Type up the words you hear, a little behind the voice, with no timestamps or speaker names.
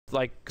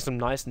like some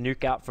nice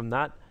nuke out from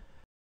that.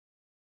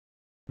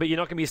 But you're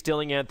not going to be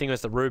stealing anything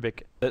as the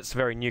Rubik that's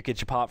very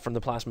nukish apart from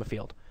the plasma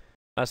field.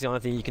 That's the only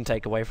thing you can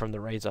take away from the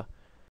Razor.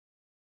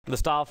 The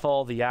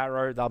Starfall, the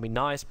Arrow, that'll be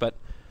nice, but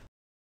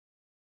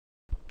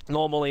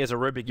normally as a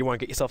Rubik you won't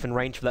get yourself in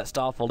range for that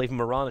Starfall. Even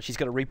Mirana, she's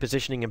got a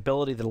repositioning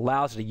ability that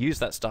allows her to use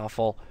that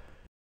Starfall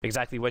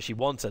exactly where she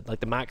wants it, like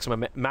the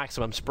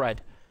maximum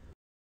spread.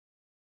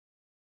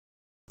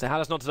 So how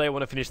does Not Today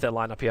want to finish their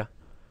lineup here?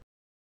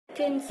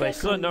 But I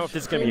still don't know if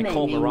this is going to be a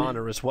Call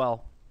Mirana as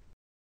well.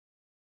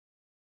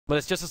 But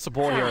it's just a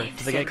support hero.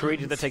 Do they get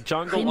creative that take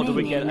jungle, or do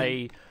we get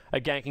a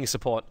ganking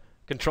support?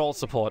 Control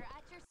support.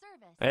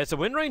 It's a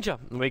Wind Ranger.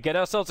 We get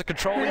ourselves a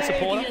controlling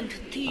supporter.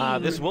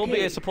 This will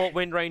be a support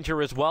Wind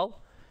Ranger as well.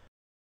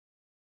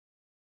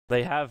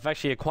 They have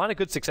actually quite a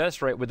good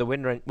success rate with the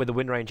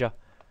Wind Ranger.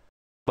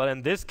 But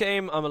in this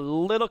game, I'm a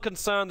little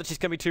concerned that she's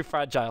going to be too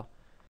fragile.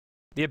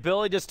 The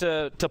ability just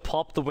to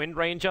pop the Wind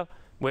Ranger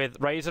with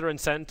Razor and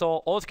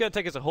Centaur, all it's going to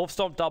take is a Hoof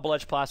Stomp,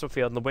 double-edged plasma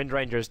field, and the Wind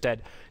Ranger is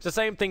dead. It's the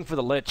same thing for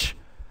the Lich.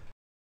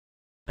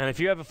 And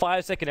if you have a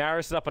 5-second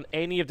arrow set up on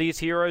any of these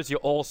heroes, you're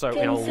also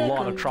in a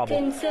lot of trouble.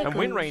 And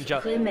Wind Ranger,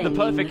 the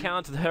perfect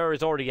counter to her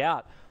is already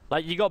out.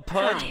 Like, you got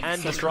Purge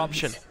and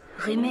Disruption.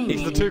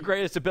 These are the two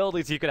greatest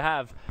abilities you could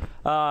have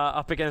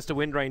up against a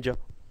Wind Ranger.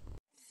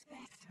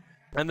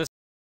 And the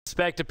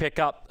Spectre pick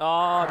up.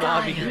 Oh,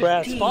 Navi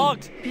Crest.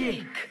 Fogged!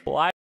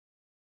 Why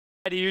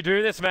do you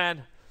do this,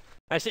 man?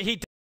 Actually,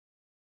 he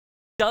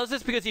does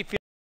this because he feels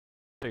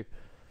to.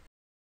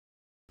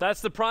 That's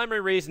the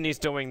primary reason he's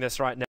doing this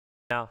right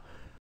now.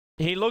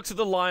 He looks at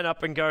the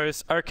lineup and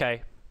goes,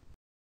 okay,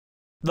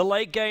 the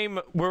late game,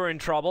 we're in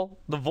trouble.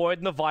 The Void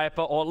and the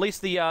Viper, or at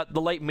least the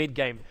late mid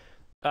game.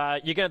 You're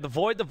going to have the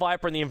Void, the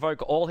Viper, and the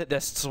Invoker all hit their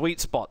sweet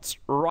spots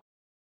right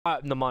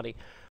in the money.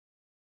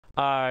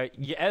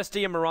 Your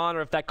SD and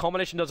Mirana, if that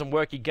combination doesn't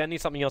work, you're going to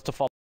need something else to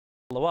follow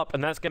up,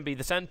 and that's going to be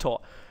the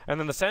Centaur. And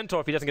then the Centaur,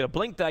 if he doesn't get a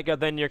Blink Dagger,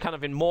 then you're kind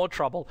of in more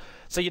trouble.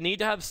 So you need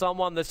to have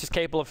someone that's just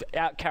capable of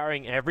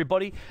out-carrying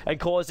everybody and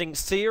causing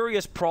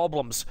serious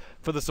problems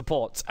for the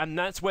supports. And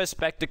that's where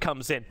Spectre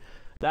comes in.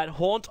 That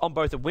Haunt on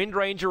both a Wind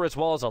Ranger as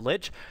well as a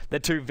Lich, they're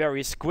two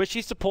very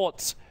squishy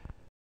supports.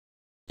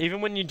 Even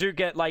when you do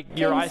get like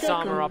your Ice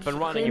Armor up and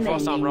running, your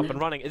Frost Armor up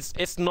and running,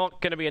 it's not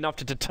going to be enough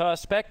to deter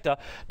Spectre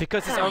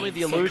because it's only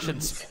the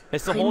illusions.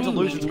 It's the Haunt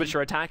illusions which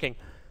are attacking.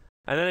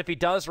 And then if he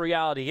does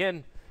Reality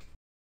in,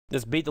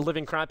 just beat the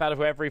living crap out of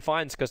whoever he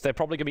finds, because they're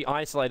probably going to be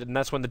isolated, and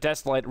that's when the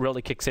Desolate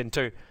really kicks in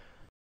too.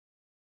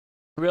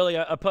 Really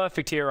a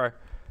perfect hero.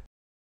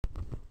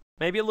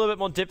 Maybe a little bit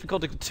more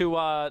difficult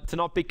to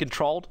not be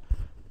controlled,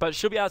 but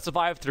should be able to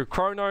survive through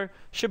Chrono,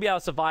 should be able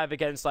to survive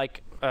against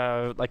like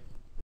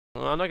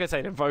I'm not going to say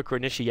an Invoker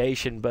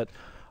initiation, but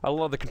a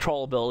lot of the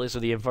control abilities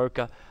of the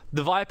Invoker.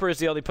 The Viper is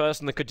the only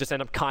person that could just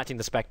end up kiting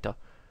the Spectre.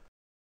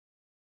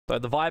 So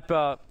the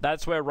Viper,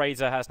 that's where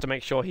Razor has to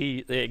make sure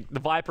the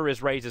Viper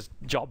is Razor's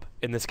job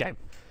in this game.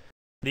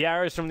 The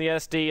arrows from the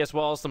SD as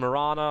well as the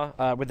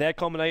Mirana, with their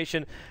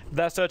combination,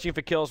 they're searching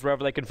for kills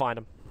wherever they can find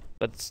them.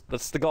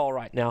 That's the goal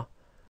right now.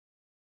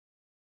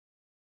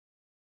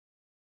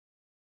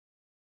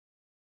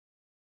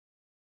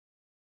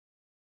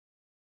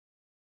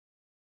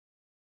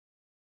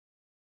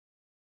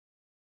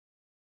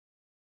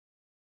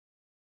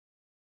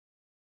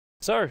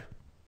 So,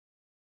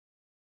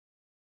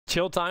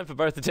 chill time for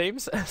both the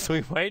teams as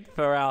we wait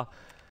for our...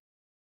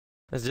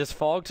 Is it just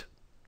Fogged?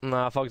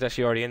 Nah, Fogged's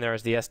actually already in there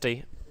as the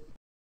SD.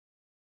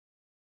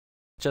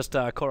 Just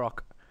Korok.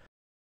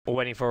 We're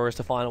waiting for us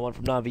to find one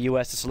from Na'Vi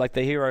US to select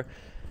their hero.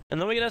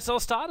 And then we get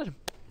ourselves started.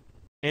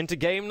 Into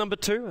game number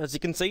 2. As you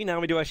can see,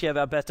 now we do actually have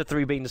our best of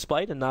 3 being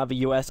displayed, and Na'Vi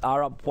US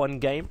are up 1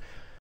 game.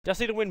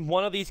 Just need to win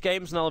one of these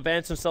games and they'll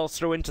advance themselves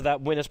through into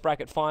that winner's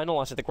bracket final.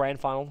 I said the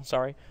grand final,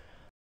 sorry.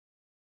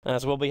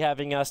 As we'll be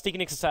having Sticky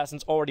Nick's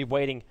Assassins already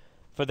waiting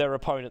for their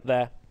opponent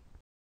there.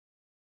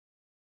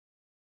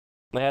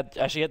 They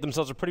actually had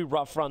themselves a pretty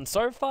rough run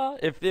so far.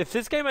 If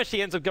this game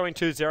actually ends up going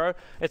 2-0,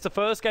 it's the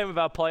first game of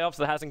our playoffs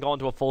that hasn't gone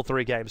to a full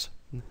 3 games.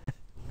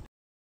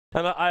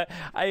 And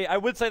I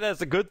would say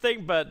that's a good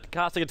thing, but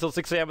casting until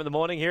 6 AM in the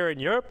morning here in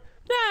Europe,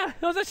 yeah,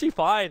 it was actually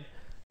fine.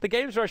 The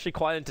games were actually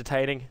quite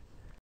entertaining.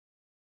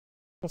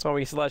 That's why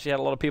we still actually had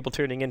a lot of people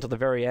tuning in to the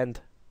very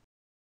end.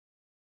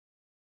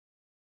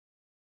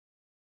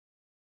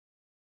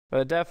 But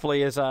it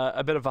definitely is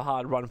a bit of a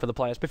hard run for the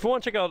players. But if you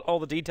want to check out all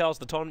the details of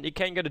the tournament, you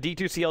can go to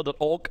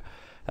d2cl.org.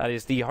 That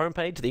is the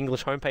homepage, the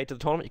English homepage of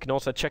the tournament. You can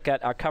also check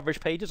out our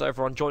coverage pages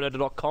over on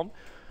joynoda.com.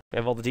 We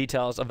have all the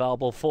details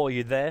available for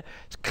you there.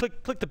 Just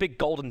click the big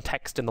golden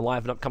text in the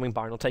live and upcoming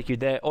bar and it'll take you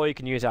there. Or you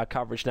can use our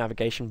coverage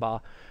navigation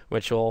bar,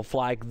 which will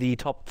flag the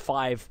top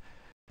 5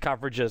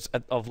 coverages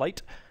of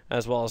late,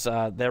 as well as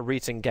their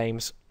recent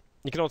games.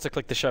 You can also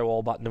click the show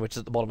all button, which is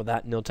at the bottom of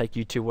that, and it'll take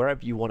you to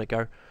wherever you want to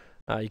go.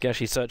 You can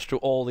actually search through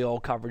all the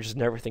old coverages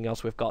and everything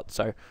else we've got,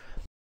 so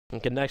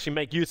you can actually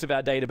make use of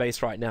our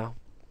database right now.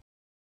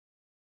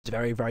 It's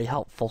very, very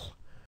helpful.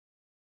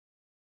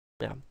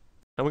 Yeah.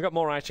 And we've got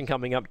more action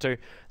coming up too.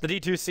 The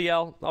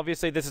D2CL,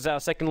 obviously this is our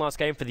second last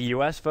game for the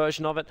US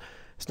version of it.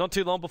 It's not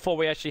too long before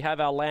we actually have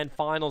our LAN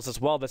finals as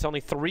well. That's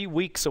only 3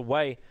 weeks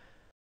away.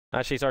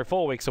 Actually, sorry,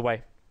 4 weeks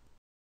away.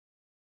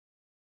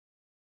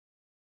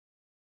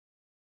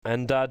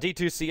 And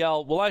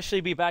D2CL will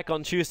actually be back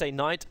on Tuesday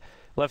night.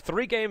 We'll have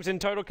 3 games in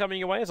total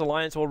coming away as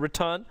Alliance will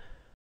return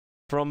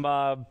from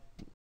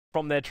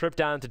their trip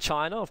down to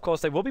China. Of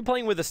course, they will be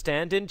playing with a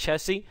stand-in,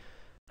 Chessie,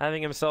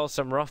 having himself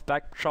some rough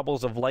back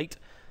troubles of late.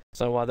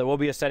 So there will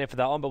be a stand-in for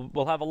that one. But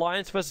we'll have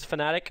Alliance versus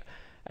Fnatic,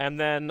 and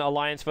then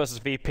Alliance versus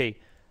VP.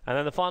 And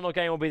then the final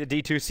game will be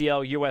the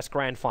D2CL US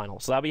Grand Final.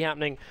 So that'll be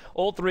happening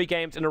all 3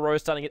 games in a row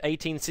starting at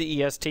 18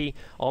 CEST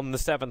on the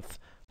 7th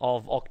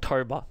of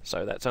October.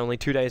 So that's only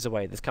 2 days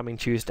away, this coming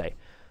Tuesday.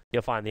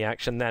 You'll find the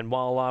action then.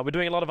 While we're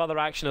doing a lot of other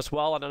action as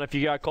well. I don't know if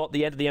you caught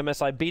the end of the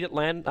MSI Beat It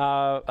LAN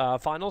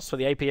finals for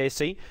the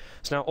APAC.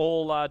 So now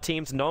all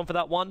teams known for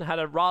that one. Had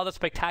a rather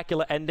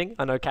spectacular ending.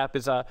 I know Cap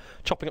is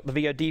chopping up the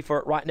VOD for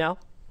it right now.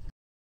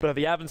 But if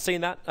you haven't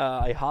seen that,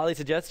 I highly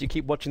suggest you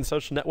keep watching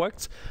social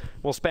networks.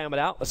 We'll spam it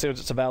out as soon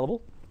as it's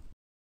available.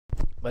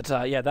 But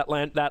yeah,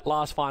 that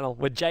last final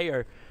with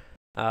Jo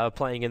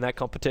playing in that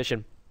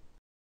competition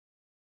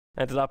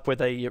ended up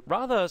with a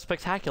rather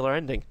spectacular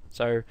ending.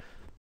 So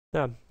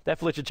yeah,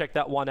 definitely should check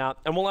that one out.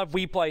 And we'll have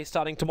WePlay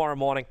starting tomorrow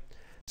morning.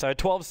 So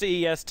 12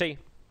 CEST,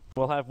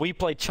 we'll have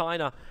WePlay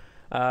China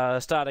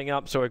starting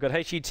up. So we've got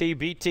HET,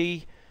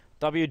 BT,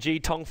 WG,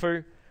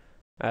 Tongfu,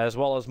 as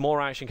well as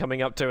more action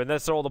coming up too. And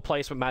that's all the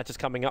placement matches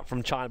coming up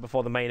from China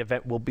before the main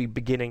event will be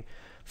beginning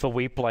for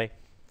WePlay.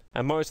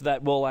 And most of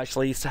that will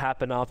actually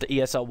happen after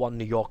ESL 1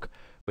 New York,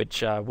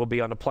 which will be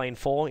on a plane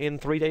 4 in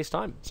 3 days'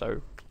 time.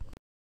 So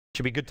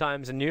should be good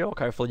times in New York.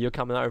 Hopefully you're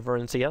coming over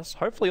and see us.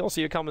 Hopefully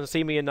also you come and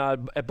see me in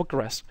at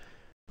Bucharest.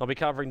 I'll be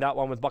covering that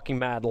one with Bucking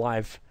Mad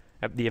live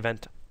at the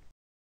event.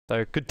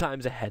 So good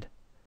times ahead.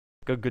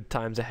 Good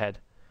times ahead.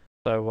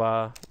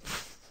 So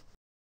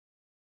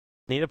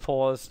need a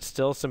pause.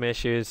 Still some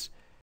issues.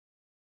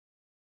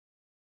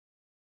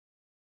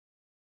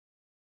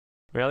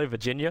 Really,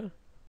 Virginia?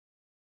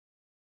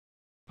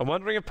 I'm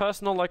wondering a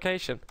personal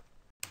location.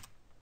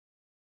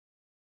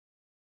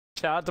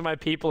 Shout out to my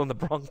people in the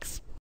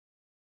Bronx.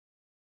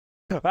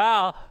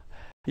 Wow, are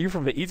you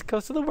from the East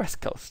Coast or the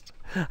West Coast?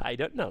 I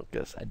don't know,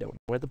 because I don't know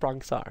where the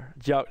Bronx are.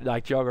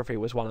 Geography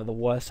was one of the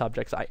worst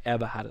subjects I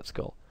ever had at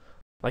school.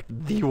 Like,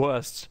 the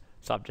worst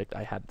subject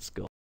I had at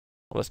school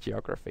was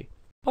geography.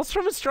 I was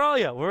from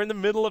Australia. We're in the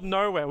middle of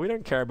nowhere. We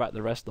don't care about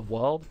the rest of the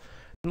world.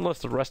 Unless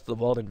the rest of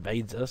the world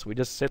invades us, we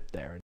just sit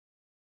there.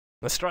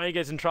 Australia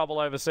gets in trouble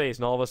overseas,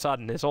 and all of a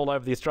sudden, it's all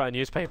over the Australian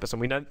newspapers,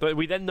 and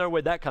we then know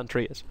where that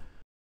country is.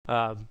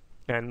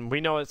 And we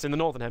know it's in the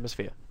Northern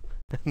Hemisphere.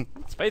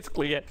 That's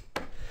basically it.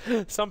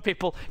 Some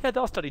people, yeah,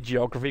 they'll study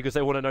geography because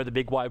they want to know the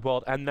big wide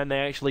world, and then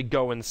they actually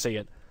go and see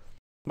it.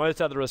 Most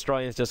other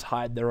Australians just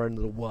hide their own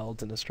little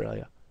worlds in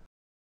Australia.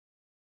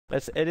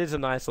 It is a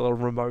nice little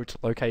remote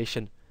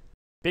location.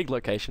 Big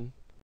location.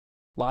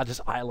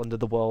 Largest island of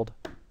the world.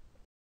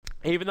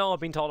 Even though I've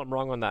been told I'm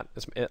wrong on that.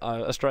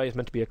 Australia is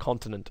meant to be a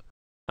continent.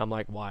 I'm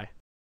like, why?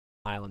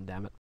 Island,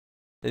 damn it.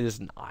 It is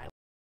an island.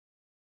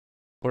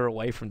 We're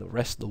away from the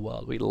rest of the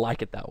world. We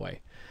like it that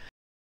way.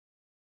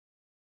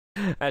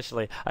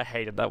 Actually, I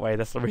hate it that way.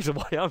 That's the reason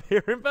why I'm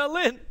here in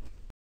Berlin.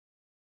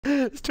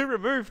 It's too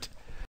removed.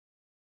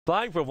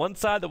 Flying from one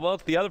side of the world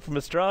to the other from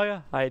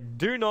Australia, I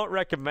do not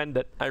recommend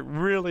it. I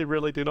really,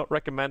 really do not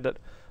recommend it.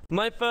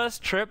 My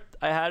first trip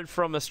I had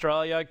from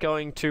Australia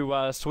going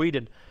to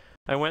Sweden.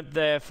 I went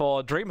there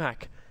for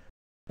DreamHack.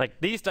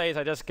 Like, these days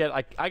I just get,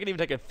 I can even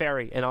take a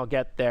ferry and I'll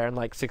get there in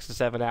like 6 to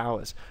 7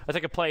 hours. I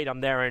take a plane, I'm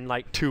there in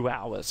like 2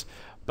 hours.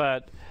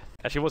 But,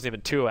 actually it wasn't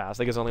even 2 hours, I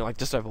think it was only like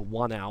just over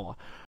 1 hour.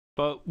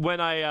 But when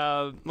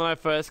I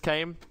first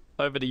came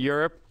over to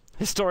Europe,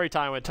 his story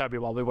time with Toby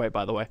while we wait,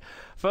 by the way.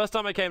 First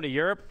time I came to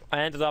Europe,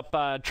 I ended up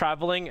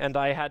traveling, and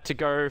I had to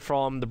go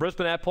from the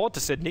Brisbane airport to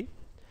Sydney.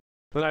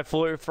 Then I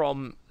flew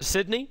from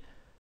Sydney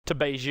to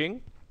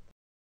Beijing.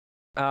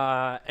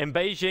 In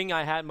Beijing,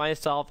 I had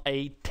myself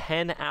a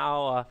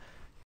 10-hour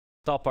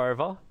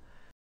stopover.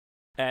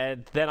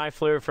 And then I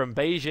flew from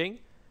Beijing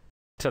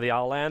to the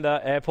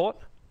Arlanda airport.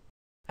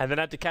 And then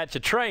I had to catch a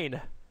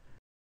train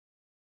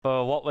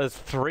for what was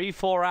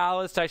 3-4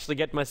 hours to actually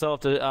get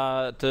myself to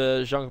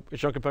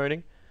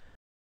Jönköping.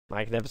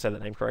 I can never say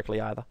that name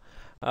correctly either.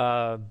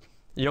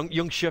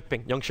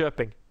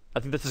 Jönköping. I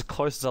think that's as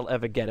close as I'll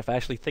ever get if I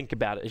actually think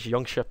about it, is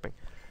Jönköping.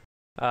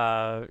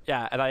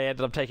 Yeah, and I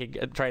ended up taking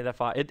a train that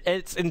far.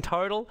 It's in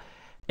total,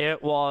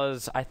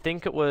 I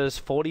think it was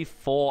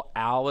 44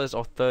 hours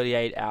or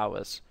 38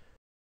 hours.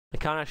 I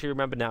can't actually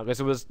remember now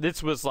because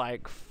this was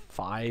like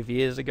 5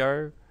 years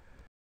ago.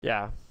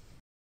 Yeah.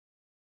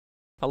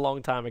 A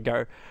long time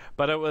ago,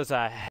 but it was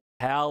a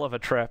hell of a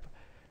trip.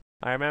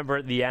 I remember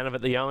at the end of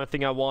it, the only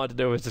thing I wanted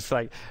to do was just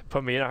like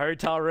put me in a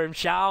hotel room,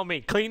 shower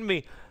me, clean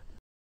me,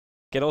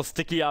 get all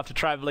sticky after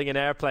traveling in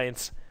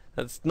airplanes.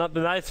 That's not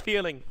the nice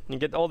feeling. You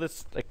get all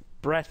this like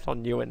breath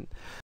on you, and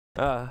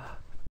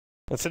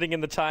I'm sitting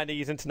in the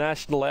Chinese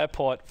international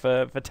airport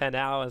for 10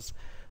 hours,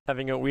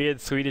 having a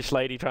weird Swedish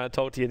lady trying to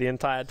talk to you the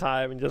entire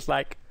time, and just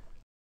like,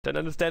 don't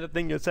understand a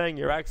thing you're saying,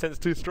 your accent's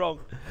too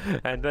strong.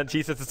 And then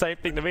she says the same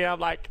thing to me. I'm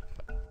like,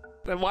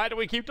 then why do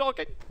we keep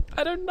talking?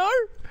 I don't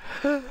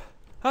know.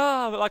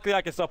 But luckily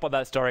I can stop on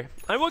that story.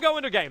 And we'll go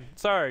into game.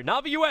 So,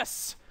 Navi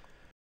US.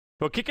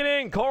 We'll kick it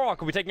in.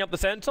 Korok will be taking up the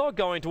center,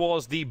 going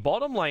towards the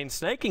bottom lane.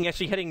 Snaking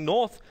actually heading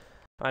north.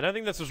 I don't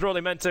think this was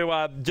really meant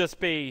to just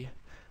be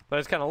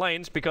those kind of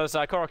lanes, because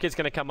Korok is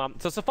going to come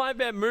up. So it's a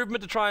 5-man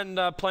movement to try and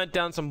plant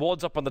down some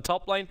wards up on the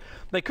top lane.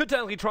 They could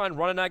technically try and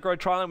run an aggro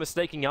trial with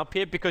snaking up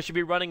here, because you'll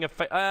be running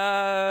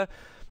a...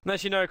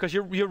 unless you know, because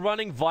you're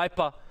running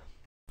Viper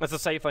as a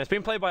safe lane. It's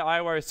been played by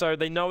Iwo, so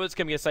they know it's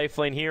going to be a safe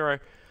lane hero.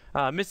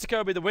 Mystico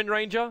will be the Wind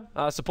Ranger,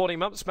 supporting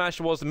him up. Smash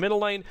towards the middle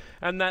lane,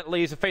 and that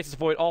leaves a Faceless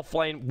Void off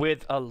lane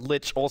with a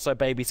Lich also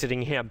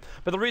babysitting him.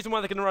 But the reason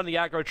why they can run the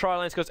aggro tri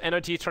lanes is because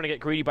NOT is trying to get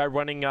greedy by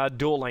running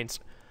dual lanes.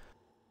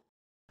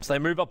 So they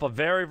move up a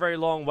very, very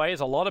long way. There's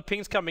a lot of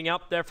pings coming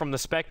up there from the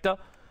Spectre,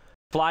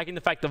 flagging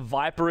the fact that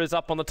Viper is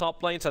up on the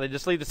top lane, so they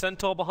just leave the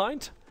Centaur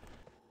behind.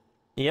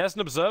 He has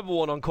an Observer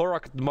Ward on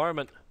Korok at the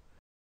moment.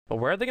 But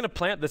where are they going to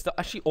plant this? They're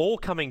actually all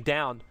coming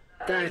down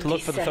to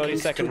look for the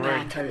 30-second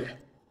rune.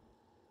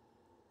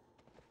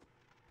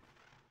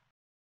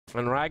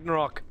 And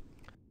Ragnarok.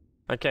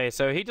 Okay,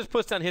 so he just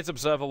puts down his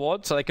Observer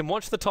Ward, so they can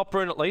watch the top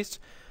rune at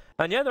least.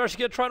 And yeah, they're actually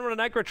going to try and run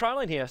an aggro tri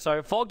lane here.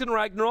 So Fogged and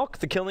Ragnarok,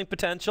 the killing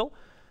potential.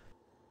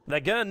 They're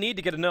going to need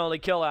to get an early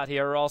kill out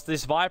here, or else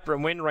this Viper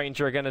and Wind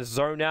Ranger are going to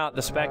zone out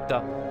the Spectre,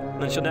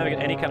 and she'll never get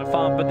any kind of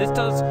farm. But this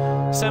does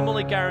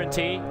similarly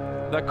guarantee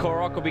that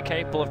Korok will be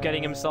capable of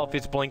getting himself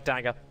his Blink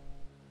Dagger.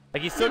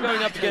 Like, he's still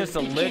going up against a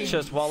Lich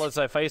as well as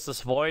a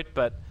Faceless Void,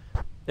 but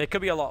it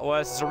could be a lot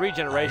worse. It's a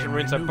regeneration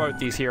rune, so both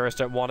these heroes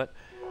don't want it.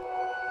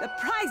 The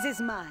prize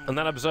is mine. And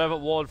then Observer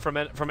Ward from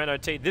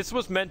NOT. This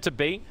was meant to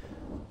be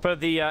for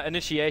the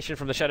initiation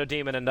from the Shadow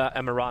Demon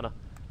and Mirana.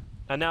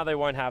 And now they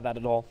won't have that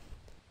at all.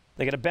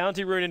 They get a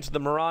bounty rune into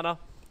the Mirana.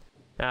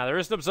 Now, there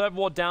is an Observer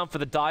Ward down for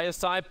the Dire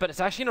side, but it's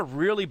actually in a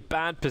really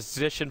bad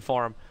position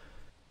for him.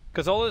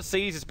 Because all it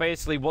sees is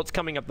basically what's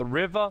coming up the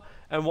river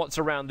and what's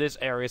around this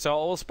area. So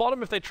I'll spot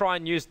them if they try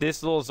and use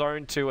this little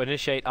zone to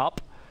initiate up.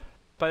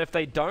 But if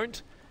they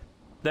don't,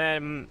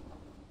 then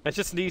it's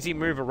just an easy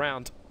move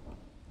around.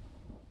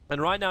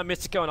 And right now,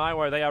 Mystico and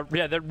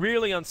Iwo, they're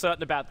really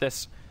uncertain about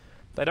this.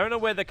 They don't know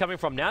where they're coming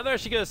from. Now they're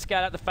actually going to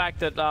scout out the fact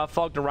that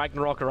Fogged and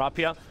Ragnarok are up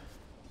here.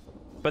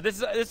 But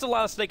this is the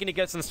last sneaking to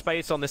get some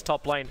space on this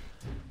top lane.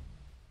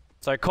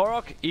 So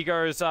Korok, he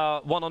goes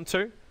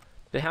 1-on-2.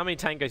 But how many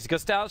tangos? He's got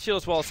Stout Shield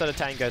as well as set of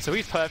tangos, so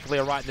he's perfectly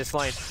alright in this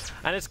lane.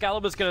 And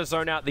Excalibur's going to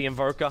zone out the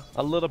Invoker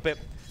a little bit.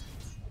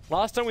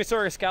 Last time we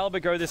saw Excalibur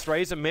go this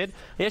Razor mid,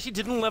 he actually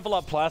didn't level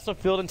up Plasma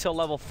Field until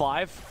level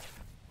 5.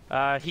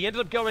 He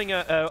ended up going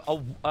a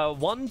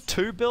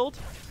 1-2 build,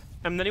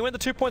 and then he went the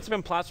 2 points up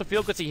in Plasma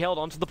Field because he held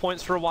onto the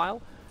points for a while.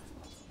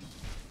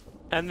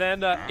 And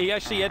then he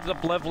actually ended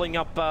up leveling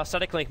up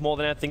Static Link more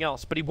than anything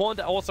else. But he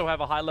wanted to also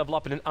have a high level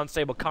up in an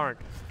Unstable Current.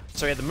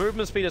 So he had the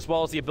movement speed as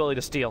well as the ability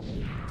to steal.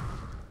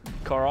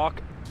 Korok,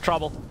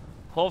 trouble.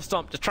 Half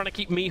Stomp, just trying to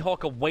keep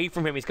Mihawk away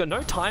from him. He's got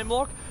no time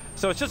lock,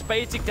 so it's just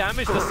basic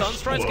damage. The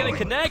Sunstrike's going to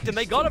connect, and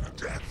they got it.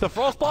 The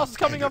Frost Blast is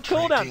coming off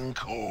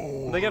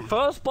cooldown. They get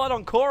first blood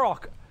on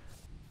Korok.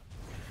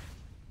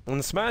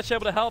 And Smash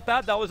able to help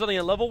out. That was only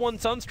a level 1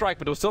 Sunstrike,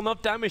 but it was still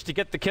enough damage to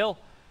get the kill.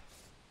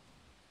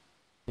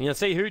 And you'll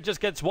see who just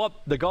gets what,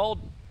 the gold.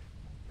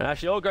 And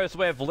actually all goes the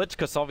way of Lich,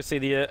 because obviously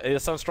the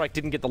Sunstrike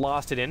didn't get the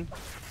last hit in.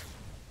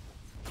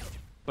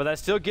 But that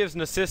still gives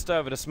an assist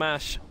over to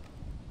Smash.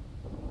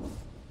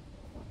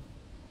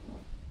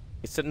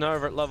 He's sitting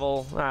over at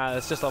level...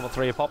 it's just level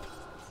 3 pop.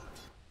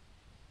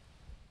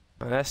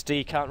 And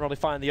SD can't really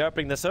find the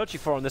opening they're searching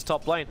for on this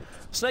top lane.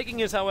 Snaking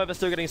is, however,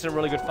 still getting some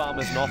really good farm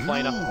as an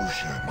off-laner.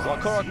 While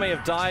Korok may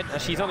have died,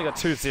 she's only got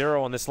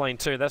 2-0 on this lane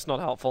too. That's not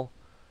helpful.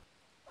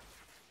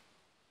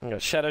 We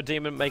got Shadow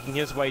Demon making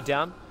his way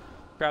down.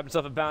 Grab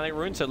himself a bounty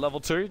rune, so level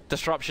 2,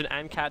 Disruption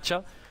and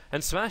Catcher.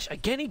 And Smash,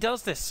 again he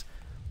does this.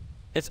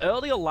 It's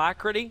early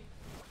Alacrity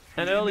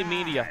and early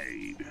Meteor.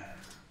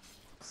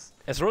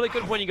 It's really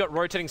good when you got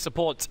rotating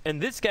supports. In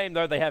this game,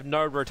 though, they have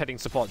no rotating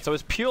support, so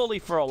it's purely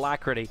for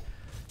Alacrity.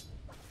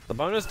 The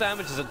bonus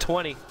damage is at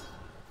 20.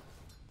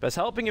 But it's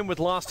helping him with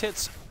last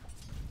hits.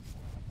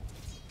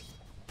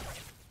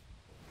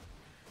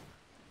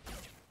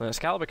 And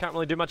Excalibur can't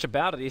really do much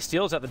about it. He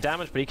steals out the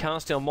damage, but he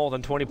can't steal more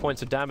than 20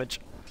 points of damage.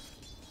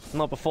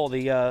 Not before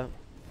the,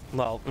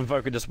 well,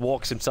 Invoker just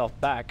walks himself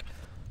back.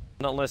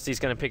 Not unless he's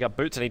going to pick up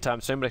boots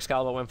anytime soon, but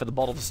Excalibur went for the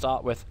bottle to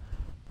start with.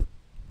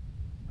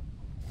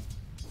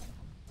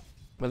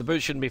 Well, the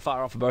boots shouldn't be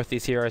far off for both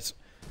these heroes.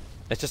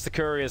 It's just the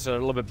couriers are a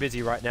little bit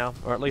busy right now,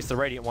 or at least the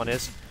Radiant one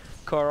is.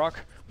 Korok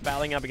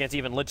battling up against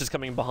even Liches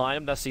coming behind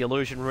him. That's the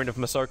illusion rune of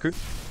Masoku.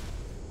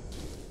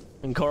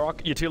 And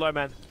Korok, you're too low,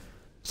 man.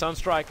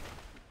 Sunstrike.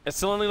 It's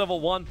still only level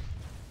 1.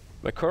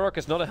 But Korok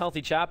is not a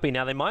healthy chappy.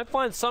 Now, they might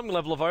find some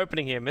level of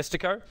opening here.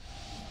 Mystico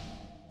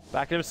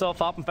backing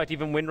himself up. In fact,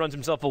 even Wind runs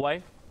himself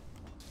away.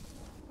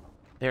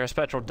 Here a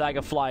Spectral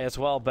Dagger fly as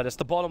well, but it's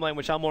the bottom lane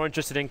which I'm more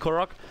interested in.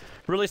 Korok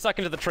really stuck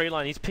into the tree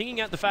line. He's pinging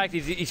out the fact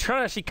he's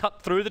trying to actually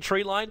cut through the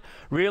tree line,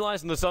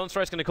 realizing the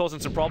Sunstrike's going to cause him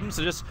some problems,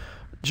 so just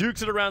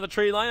jukes it around the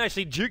tree line.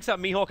 Actually jukes out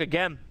Mihawk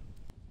again.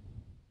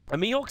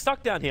 And Mihawk's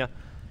stuck down here.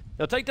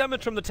 He'll take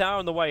damage from the tower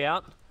on the way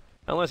out,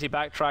 unless he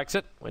backtracks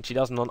it, which he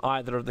doesn't on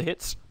either of the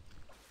hits.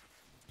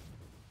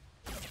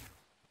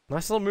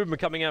 Nice little movement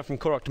coming out from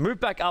Korok to move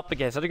back up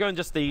again. So to go in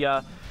just the,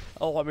 I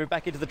move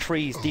back into the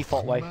trees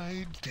default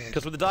way.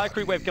 Because with the Dire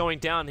Creep Wave going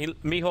down,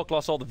 Mihawk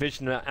lost all the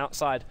vision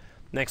outside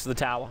next to the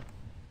tower.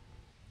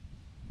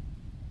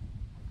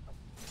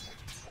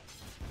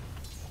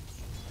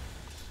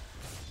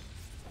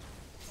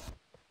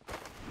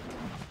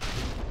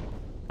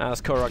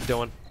 How's Korok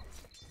doing?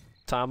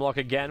 Time lock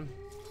again.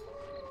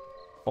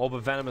 Orb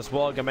of Venom as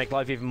well, gonna make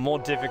life even more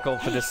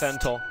difficult for the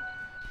Centaur.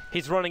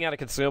 He's running out of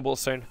consumables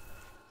soon.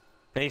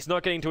 And he's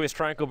not getting to his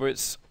Tranquil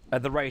Boots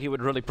at the rate he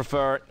would really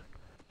prefer it.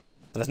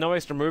 There's no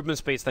extra movement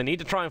speed, so they need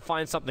to try and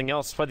find something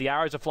else where the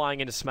arrows are flying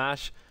into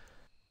Smash.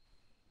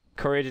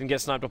 Courier didn't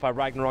get sniped up by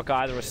Ragnarok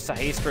either. It's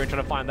Sahih Spirit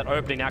trying to find that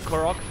opening. Now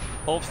Korok,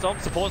 Orb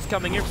Stomp, support's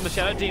coming in from the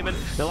Shadow Demon.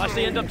 They'll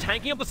actually end up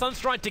tanking up the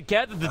Sunstrike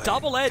together. The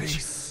double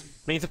edge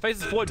means the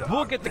Faceless Void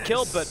will get the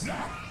kill, but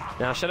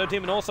now Shadow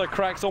Demon also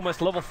cracks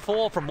almost level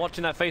 4 from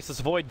watching that Faceless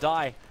Void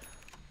die.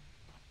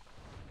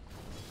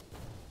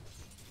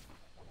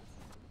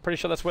 Pretty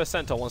sure that's where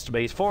Centaur wants to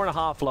be. He's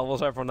 4.5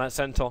 levels over on that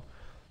Centaur.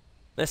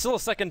 There's still a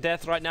second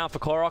death right now for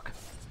Korok.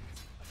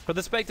 But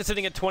the Spectre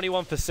sitting at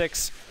 21 for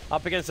 6,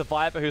 up against the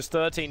Viper who's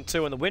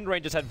 13-2, and the Wind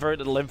Rangers had very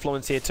little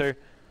influence here too.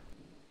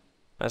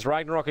 As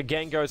Ragnarok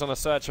again goes on a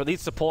search for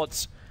these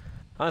supports.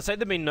 I'd say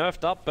they've been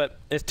nerfed up, but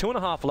it's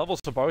 2.5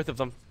 levels for both of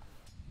them.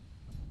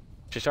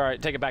 Sorry,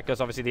 take it back because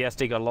obviously the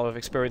SD got a lot of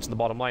experience in the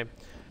bottom lane.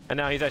 And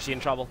now he's actually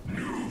in trouble.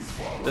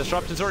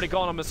 Disruption's already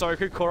gone on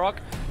Masoku. Korok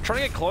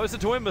trying to get closer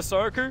to him.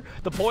 Masoku,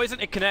 the poison,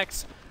 it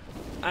connects.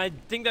 I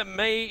think that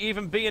may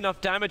even be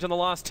enough damage on the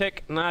last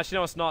tick. Nah, actually,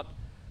 no, it's not.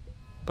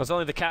 It was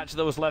only the catch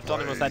that was left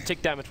on him was that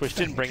tick damage, which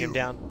didn't bring him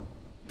down.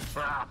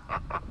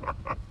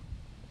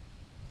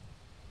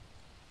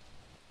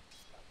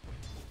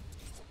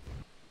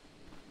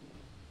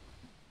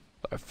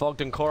 So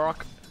Fogged and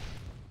Korok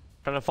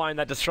trying to find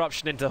that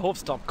disruption into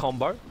Hoofstomp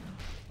combo.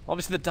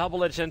 Obviously, the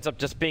double edge ends up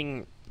just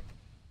being...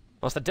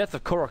 Well, it's the death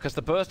of Korok, because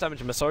the burst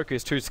damage of Masoku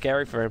is too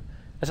scary for him.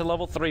 It's a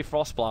level 3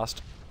 Frost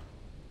Blast.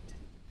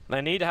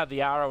 They need to have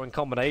the arrow in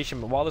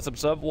combination, but while this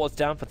Observer Ward's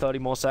down for 30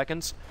 more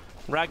seconds,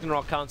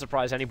 Ragnarok can't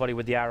surprise anybody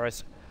with the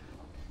arrows.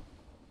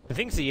 He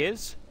thinks he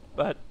is,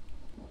 but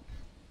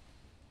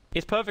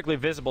he's perfectly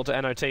visible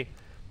to NOT. I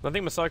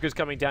think Masoku's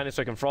coming down here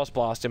so he can Frost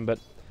Blast him, but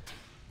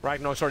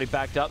Ragnarok's already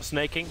backed up,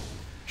 snaking,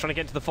 trying to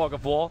get into the Fog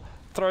of War.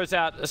 Throws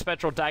out a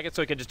Spectral Dagger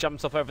so he can just jump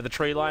himself over the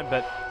tree line,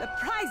 but the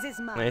prize is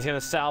mine. He's going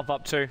to salve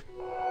up too.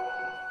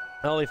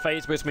 Early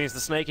phase boost means the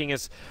snaking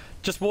is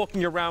just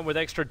walking around with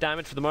extra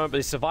damage for the moment, but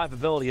his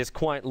survivability is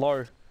quite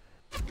low.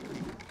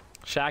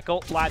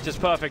 Shackle, latch is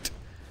perfect.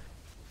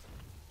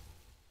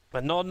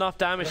 But not enough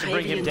damage to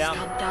bring him down.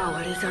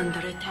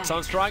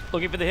 Sunstrike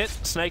looking for the hit,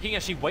 snaking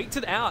as she waits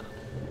it out.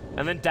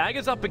 And then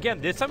Dagger's up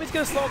again. This time he's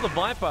going to slow the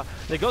Viper.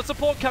 They got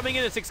support coming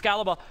in as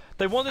Excalibur.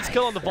 They want this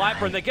kill on the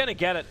Viper and they're going to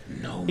get it.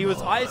 He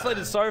was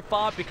isolated so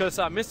far because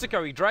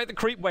Mystico, he dragged the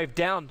creep wave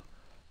down.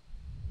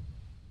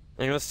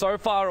 And he was so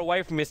far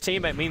away from his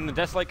teammate, meaning the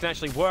Desolate can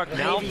actually work.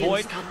 Now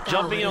Void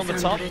jumping in on the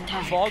top.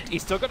 Fogged,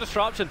 he's still got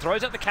Disruption,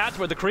 throws out the catch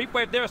where the creep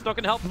wave there is not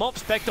going to help him up.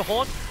 Spectre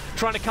Horn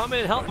trying to come in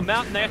and help him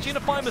out, and they're actually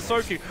going to find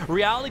Masoku.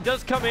 Reality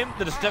does come in,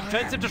 the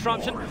defensive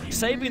disruption,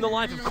 saving the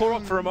life of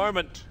Korok for a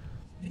moment.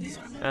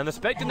 And the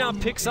Spectre now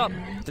picks up.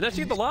 Did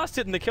actually get the last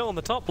hit in the kill on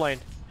the top lane.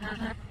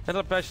 Ended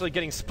up actually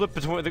getting split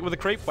between with the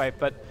creep wave,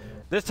 but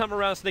this time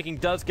around Sneaking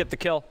does get the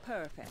kill.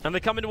 Perfect. And they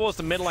come in towards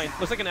the mid lane.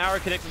 Looks like an arrow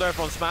connected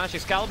over on Smash.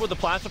 Excalibur with the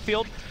Plasma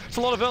Field. It's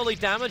a lot of early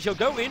damage. He'll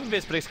go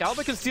Invis, but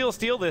Excalibur can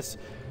steal this.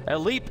 A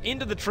leap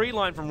into the tree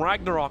line from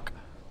Ragnarok.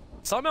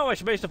 Somehow I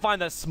should manage to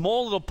find that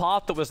small little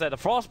path that was there. The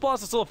Frost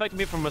Blast is still affecting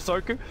me from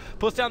Masoku.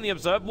 Puts down the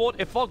Observe Ward.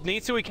 If Fog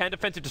needs to, he can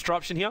defensive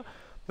disruption here.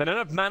 They don't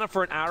have mana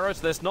for an arrow,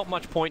 so there's not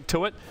much point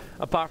to it,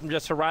 apart from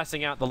just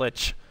harassing out the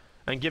Lich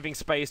and giving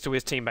space to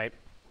his teammate.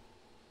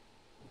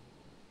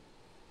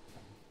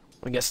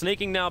 We get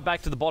Sneaking now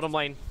back to the bottom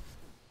lane.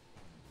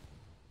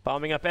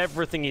 Farming up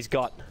everything he's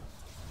got.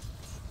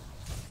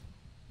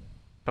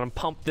 Gonna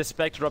pump this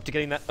Spectre up to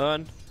getting that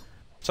urn.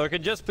 So it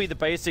can just be the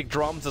basic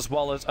drums as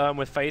well as urn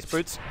with phase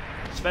boots.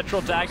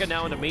 Spectral Dagger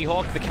now into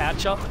Mihawk, the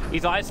catcher.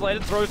 He's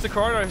isolated, throws the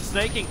Chrono,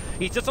 Snaking.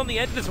 He's just on the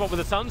edge of this one with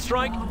a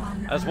Sunstrike,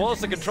 as well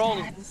as the control.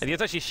 And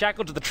he's actually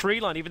shackled to the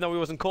tree line, even though he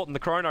wasn't caught in the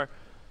Chrono.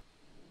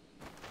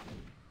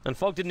 And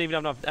Fog didn't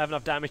even have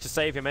enough damage to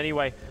save him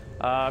anyway.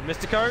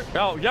 Mystico,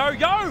 oh,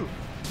 yo!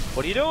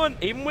 What are you doing?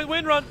 Even with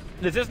Windrun,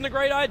 this isn't a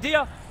great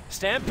idea.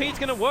 Stampede's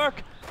gonna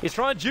work. He's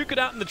trying to juke it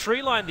out in the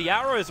tree line. The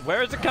arrows,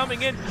 where is it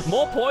coming in?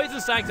 More poison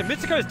stacks, and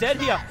Mystico's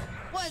dead here.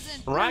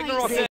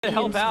 Ragnarok there to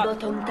help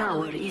out.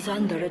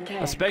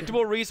 A Spectre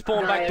will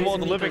respawn back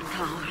toward the living.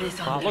 Looks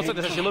like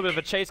there's actually a little bit of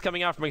a chase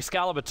coming out from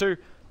Excalibur too.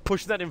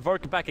 pushing that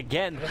Invoker back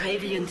again.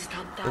 It's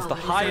the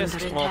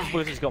highest.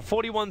 Well, he's got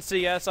 41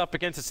 CS up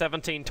against a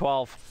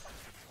 17-12.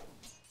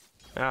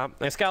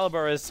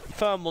 Excalibur has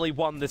firmly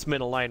won this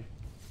middle lane.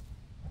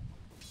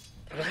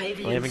 I'll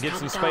even give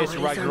some space for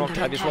Ragnarok to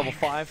have his level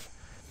 5.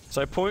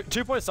 So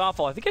 2-point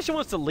Starfall. I think he actually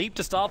wants to leap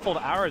to Starfall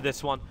to arrow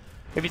this one.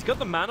 If he's got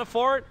the mana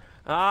for it,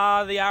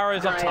 the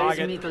arrow's off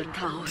target.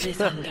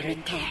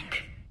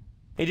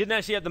 He didn't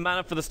actually have the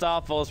mana for the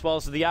Starfall as well,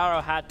 so the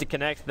arrow had to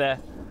connect there.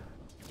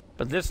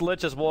 But this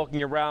Lich is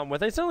walking around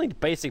with, it's only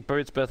basic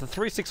boots, but the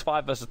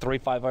 365 versus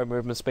 350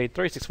 movement speed.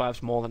 365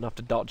 is more than enough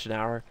to dodge an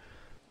arrow.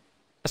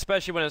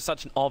 Especially when it's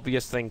such an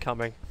obvious thing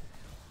coming.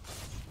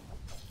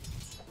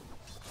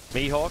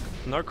 Mihawk,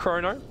 no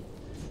Chrono.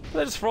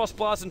 They just Frost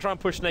Blast and try and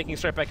push Snaking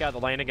straight back out of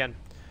the lane again.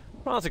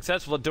 Not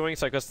successful at doing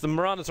so because the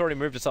Mirana's already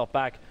moved itself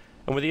back.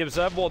 And with the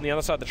Observer on the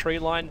other side of the tree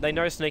line, they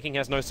know Snaking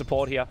has no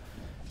support here.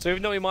 So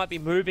even though he might be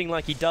moving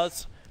like he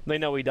does, they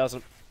know he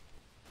doesn't.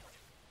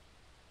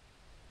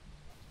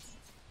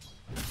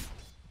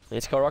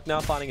 It's Korok now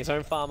finding his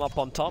own farm up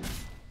on top.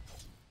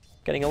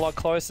 Getting a lot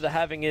closer to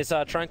having his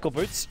Tranquil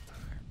Boots.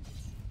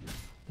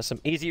 There's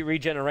some easy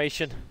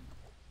regeneration.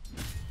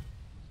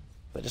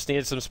 They just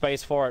needed some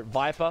space for it.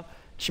 Viper,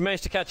 she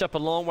managed to catch up a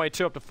long way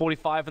too, up to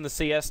 45 in the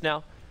CS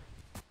now.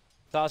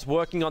 Starts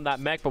working on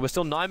that mech, but we're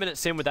still 9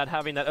 minutes in without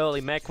having that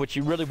early mech, which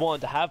you really wanted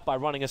to have by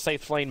running a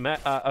safe lane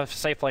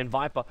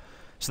Viper.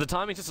 So the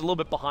timing's just a little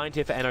bit behind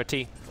here for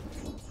NOT.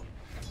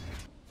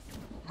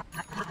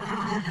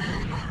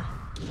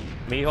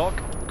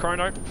 Mihawk,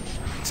 Chrono.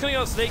 It's going to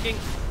go sneaking.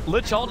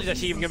 Lich Hold is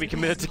actually even going to be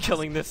committed to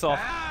killing this off.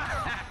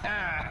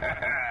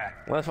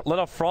 Let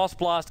off Frost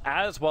Blast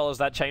as well as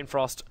that Chain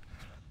Frost.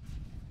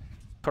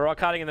 Korok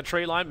hiding in the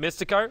tree line.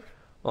 Mystico.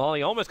 Well,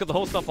 he almost got the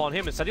whole stuff on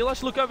him. Instead, he'll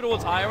actually look over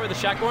towards Io. The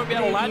Shackle won't be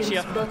able to latch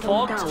here.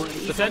 Fogged.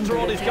 The center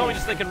order is going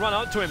just so they can run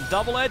up to him.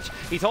 Double Edge.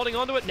 He's holding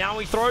onto it. Now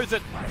he throws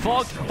it.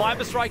 Fogged.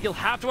 Viper Strike. He'll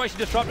have to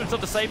actually disrupt himself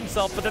to save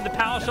himself. But then the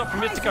power shot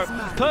from Mystico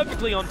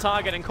perfectly on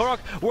target. And Korok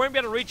won't be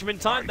able to reach him in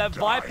time. That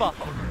Viper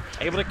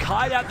able to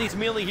kite out these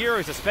melee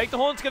heroes. The Spectre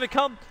Horn's going to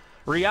come.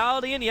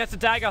 Reality in. He has the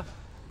dagger.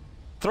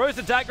 Throws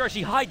the dagger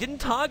actually high. Didn't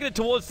target it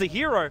towards the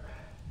hero.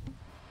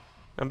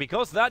 And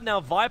because of that, now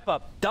Viper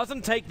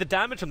doesn't take the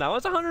damage from that.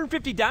 That's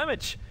 150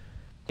 damage.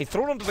 He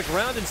threw it onto the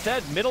ground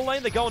instead. Middle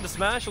lane, they go on to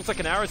smash. Looks like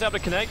an arrow's able to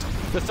connect.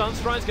 The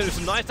Sunstride's going to do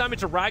some nice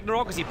damage to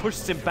Ragnarok as he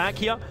pushes him back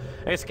here.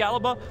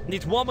 Excalibur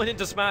needs one more hit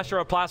to smash or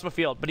a plasma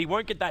field, but he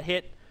won't get that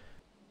hit.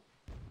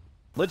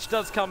 Lich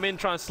does come in,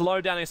 try and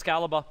slow down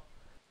Excalibur.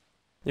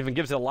 Even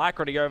gives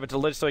Alacrity over to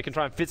Lich so he can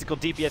try and physical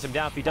DPS him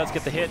down if he does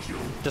get the hit.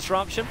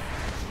 Disruption.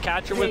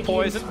 Catcher with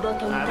poison.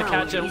 The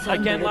catcher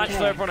again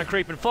latches over on a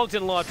creep and Fogg's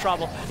in a lot of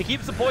trouble. He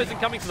keeps the poison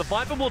coming, so the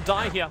Viper will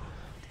die here.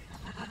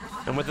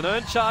 And with an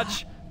earned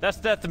charge, that's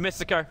death to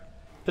Mystico.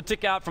 The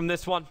tick out from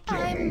this one.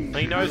 And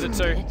he knows it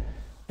too.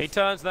 He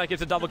turns and that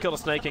gives a double kill to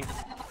Snaking.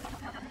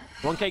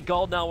 1k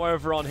gold now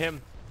over on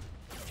him.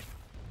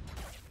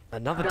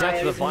 Another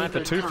death to the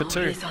Viper, 2 for 2.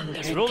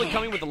 It's really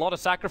coming with a lot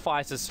of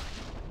sacrifices.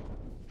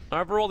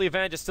 Overall, the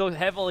advantage is still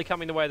heavily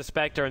coming the way of the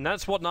Spectre, and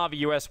that's what Na'Vi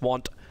US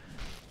want.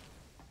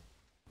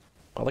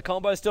 Well, the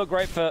combo is still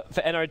great for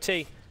NOT.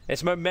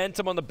 It's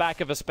momentum on the back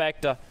of a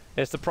Spectre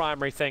is the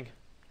primary thing.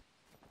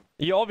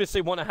 You obviously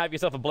want to have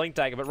yourself a Blink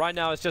Dagger, but right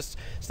now it's just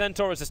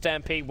Centaur is a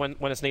Stampede when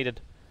it's needed.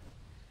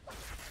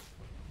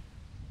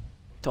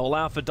 To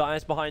allow for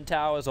dives behind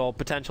towers or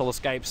potential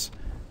escapes.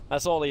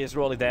 That's all he is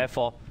really there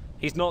for.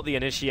 He's not the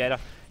initiator.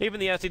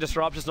 Even the SD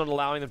Disruption's not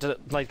allowing them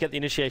to get the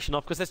initiation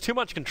off because there's too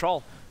much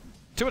control.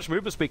 Too much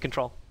movement speed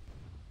control.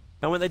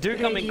 And when they do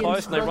come in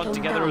close and they run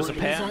together as a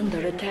pair,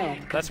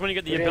 that's when you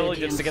get the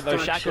ability just to get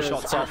those shackle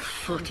shots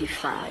off.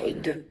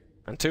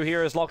 And two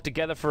heroes locked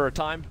together for a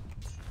time,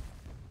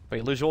 but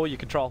you lose all your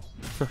control.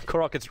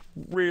 Korok is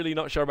really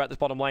not sure about this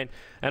bottom lane,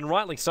 and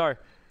rightly so.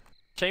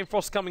 Chain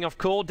Frost coming off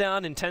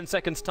cooldown in 10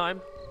 seconds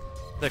time.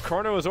 The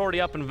Chrono is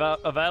already up and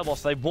available,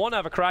 so they want to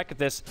have a crack at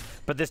this.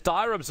 But this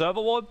dire Observer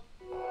Ward,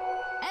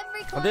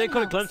 and they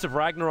got a glimpse of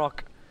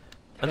Ragnarok.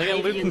 And they're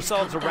going to loop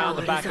themselves around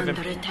the back of him.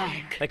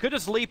 They could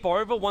just leap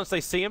over once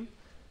they see him.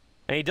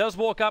 And he does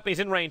walk up, he's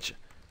in range.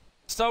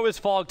 So is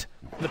Fogged.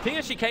 The ping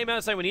actually came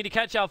out saying we need to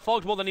catch out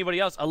Fogged more than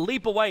anybody else. A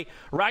leap away.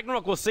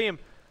 Ragnarok will see him.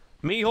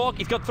 Mihawk,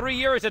 he's got 3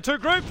 heroes. They're two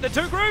grouped.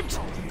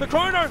 The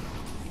Chrono.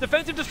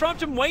 Defensive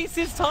Disruption wastes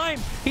his time.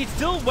 He's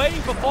still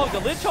waiting for Fog. The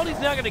Lich Holdy's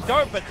now going to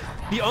go, but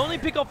the only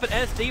pick off an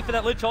SD for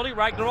that Lich Holdy,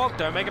 Ragnarok,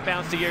 don't make it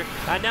bounce to you.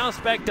 And now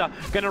Spectre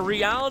going to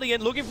reality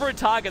and looking for a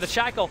target. The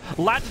Shackle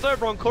latches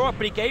over on Korok,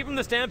 but he gave him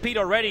the Stampede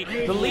already.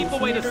 The leap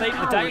away to save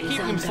the dagger,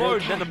 keeping him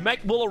slowed, and then the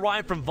mech will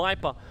arrive from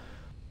Viper.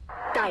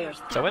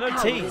 So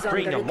NOT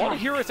bringing a lot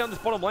of heroes down this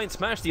bottom lane.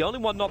 Smash, the only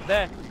one not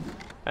there.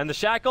 And the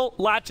Shackle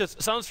latches.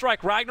 Sunstrike,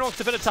 Ragnarok's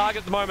a better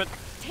target at the moment.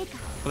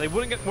 But they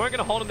weren't going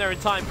to hold him there in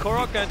time.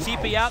 Korok going to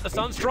TP out. The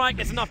Sunstrike,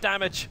 it's enough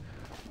damage.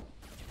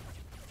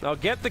 They'll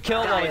get the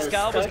kill while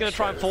Excalibur's going to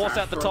try and force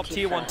out the top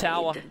tier 1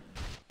 tower.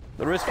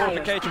 There is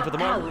fortification for the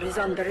moment.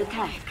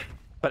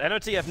 But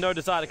NOT have no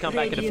desire to come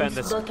back and defend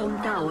this.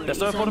 There's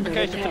no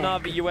fortification for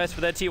Na'Vi US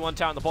for their tier 1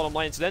 tower in the bottom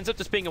lane, so it ends up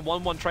just being a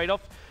 1-1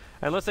 trade-off.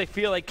 Unless they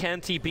feel they can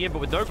TP in, but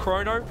with no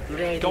Chrono,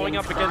 going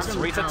up against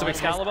resets of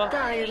Excalibur,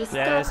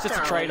 yeah, it's just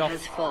a trade-off.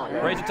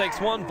 Razor takes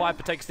one,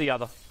 Viper takes the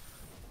other.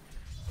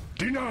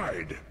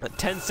 Denied. At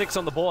 10-6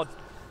 on the board.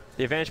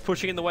 The advantage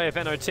pushing in the way of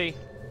NOT.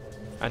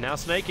 And now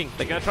snaking.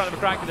 They're going to try to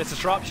crack with this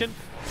disruption.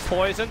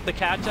 Poison, the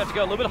catch have to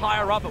go a little bit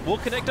higher up, but will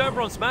connect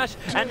over on Smash,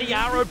 and the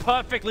arrow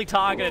perfectly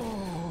targeted.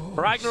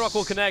 Ragnarok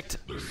will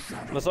connect.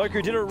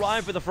 Mazoku did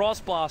arrive with the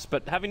Frost Blast,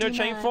 but having no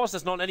Chain Frost,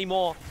 there's not any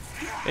more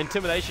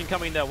intimidation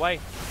coming their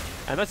way.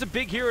 And that's a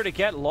big hero to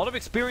get. A lot of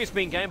experience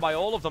being gained by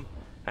all of them.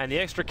 And the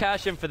extra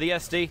cash in for the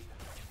SD.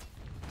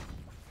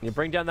 You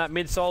bring down that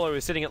mid solo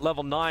who's sitting at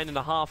level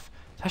 9.5.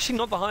 It's actually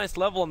not the highest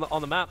level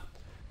on the map.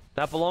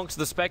 That belongs to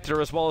the Spectre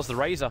as well as the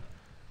Razor.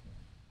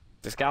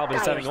 Excalibur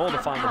is having all the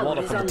fun in the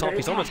water from the top.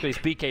 He's almost got his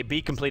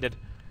BKB completed.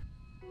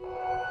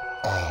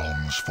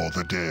 Arms for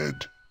the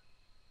dead.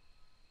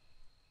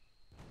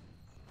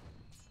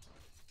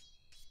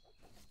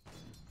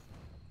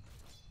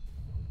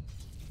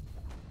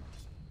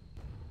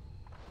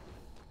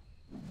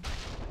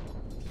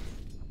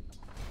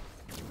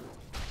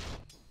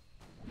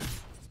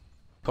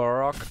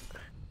 Korok.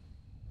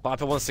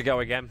 Viper wants to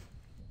go again.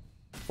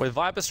 With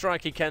Viper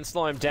Strike, he can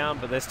slow him down,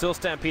 but there's still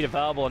Stampede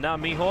available. And now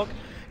Mihawk,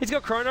 he's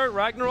got Chrono.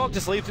 Ragnarok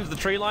just leaves him to the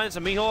tree lines,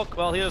 and Mihawk,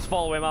 well, he'll just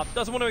follow him up.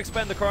 Doesn't want to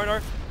expend the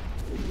Chrono.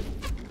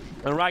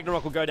 And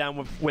Ragnarok will go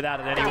down without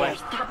it anyway.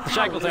 The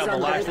Shackle's out the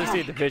lash. Let's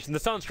see the division. The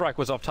Sunstrike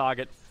was off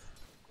target.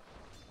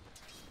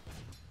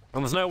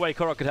 And there's no way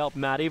Korok could help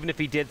him out, even if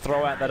he did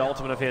throw out that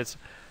ultimate of his.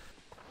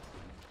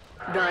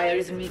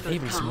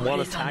 Even just one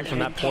attack from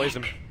that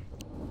poison.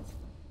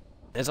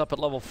 Is up at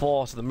level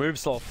 4, so the move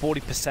slow of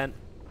 40%.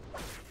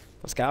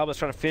 Excalibur's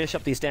trying to finish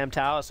up these damn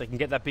towers so he can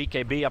get that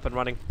BKB up and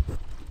running.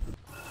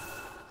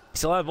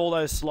 Still have all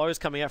those slows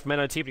coming out from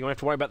NOT, but you won't have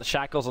to worry about the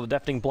shackles or the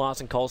deafening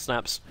blasts and cold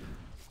snaps.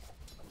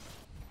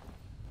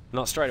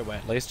 Not straight away,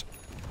 at least.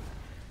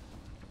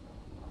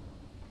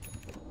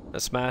 A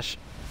smash.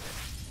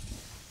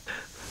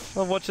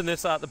 I'm watching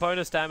this, the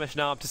bonus damage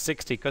now up to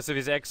 60 because of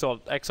his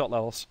exalt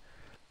levels.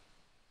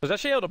 He was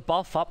actually able to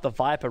buff up the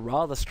Viper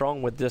rather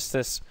strong with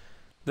this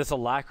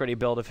Alacrity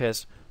build of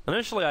his.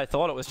 Initially I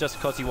thought it was just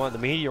because he wanted the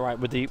Meteorite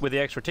with the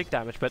extra tick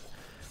damage, but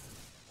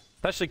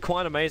it's actually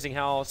quite amazing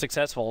how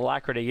successful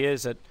Alacrity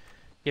is at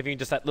giving you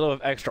just that little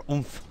extra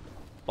oomph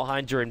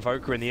behind your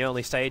Invoker in the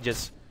early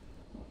stages.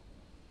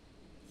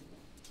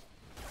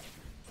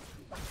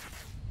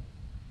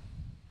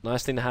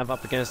 Nice thing to have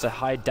up against a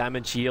high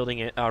damage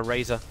yielding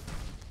Razor.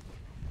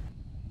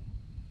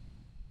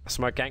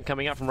 Smoke gank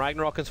coming up from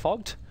Ragnarok and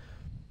Fogged.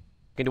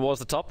 Towards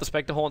the top, the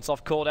Spectre Horn's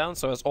off cooldown,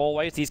 so as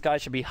always, these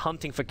guys should be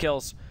hunting for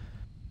kills.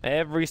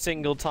 Every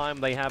single time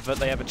they have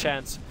a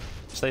chance.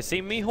 So they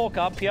see Mihawk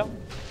up here.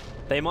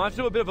 They might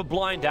do a bit of a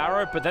blind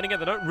arrow, but then again,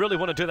 they don't really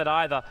want to do that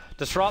either.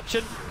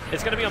 Disruption,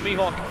 it's going to be on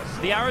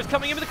Mihawk. The arrow's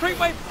coming in with the creep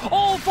wave.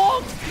 Oh,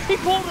 Fogged! He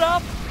pulled it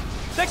up!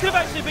 That could have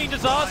actually been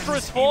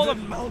disastrous for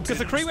them, because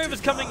the creep wave was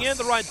coming in at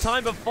the right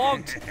time, but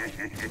Fogged,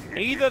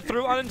 either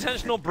through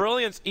unintentional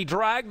brilliance, he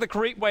dragged the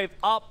creep wave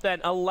up then,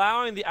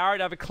 allowing the arrow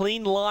to have a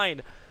clean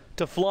line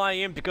to fly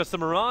in, because the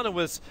Mirana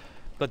was,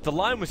 but the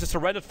line was just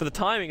horrendous for the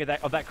timing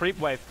of that creep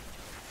wave.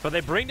 But they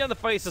bring down the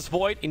Faceless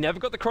Void. He never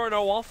got the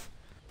Chrono off.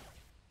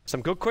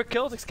 Some good quick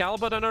kills.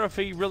 Excalibur, I don't know if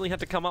he really had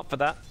to come up for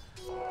that.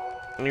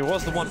 And he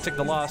was the one to take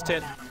the last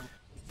hit.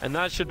 And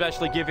that should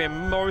actually give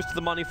him most of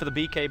the money for the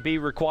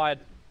BKB required.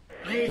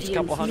 Just a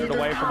couple hundred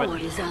away from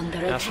it.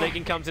 Now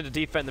Snaking comes in to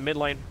defend the mid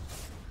lane.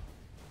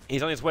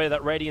 He's on his way to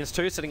that Radiance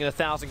too, sitting at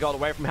 1,000 gold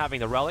away from having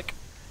the Relic.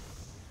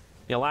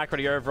 The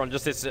Alacrity over on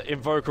just this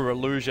Invoker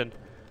illusion.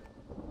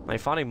 Are they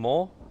finding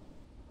more?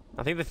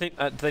 I think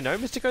do they know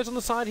Mystico's on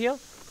the side here?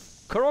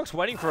 Korok's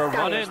waiting for a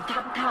run in.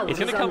 He's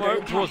going to come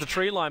over towards the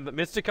tree line, but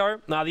Mystico,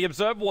 the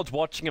Observer Ward's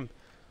watching him.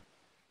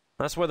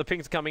 That's where the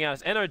ping's coming out.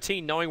 It's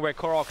NOT knowing where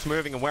Korok's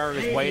moving and where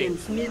he's waiting.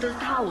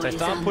 So they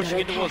start pushing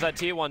in towards that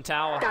tier 1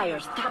 tower.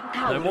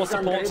 No more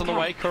supports on the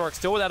way. Korok's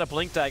still without a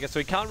Blink Dagger, so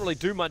he can't really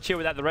do much here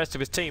without the rest of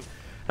his team.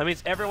 That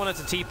means everyone has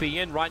a TP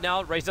in. Right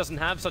now, Raze doesn't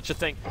have such a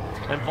thing.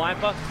 And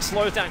Viper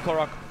slows down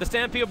Korok. The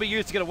Stampede will be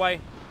used to get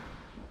away.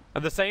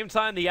 At the same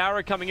time, the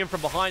arrow coming in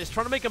from behind is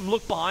trying to make them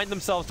look behind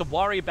themselves to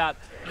worry about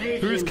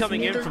who's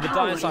coming in from the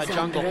dire side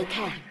jungle.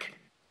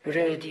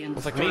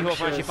 Looks like Mihawk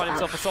might actually find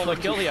himself a solo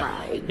kill here.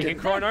 He can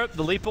Chrono,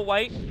 the leap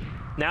away.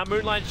 Now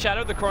Moonlight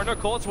Shadow, the Chrono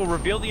Courts will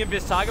reveal the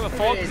Invis target, but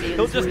Fog,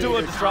 he'll just do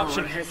a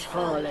disruption.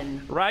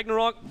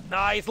 Ragnarok,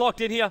 he's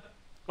locked in here.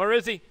 Where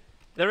is he?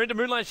 They're into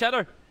Moonlight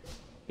Shadow.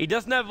 He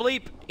doesn't have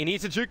leap. He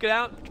needs to juke it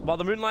out while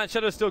the Moonlight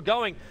Shadow is still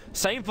going.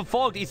 Same for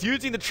Fogged. He's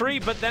using the tree,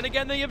 but then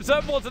again, the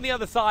Observer Ward's on the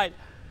other side.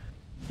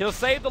 He'll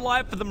save the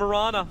life for the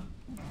Mirana,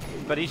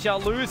 but he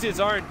shall lose his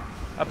own.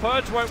 A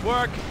Purge won't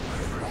work,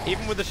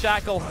 even with the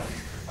Shackle.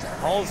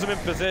 Holds him in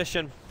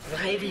position.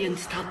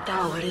 Radiant's top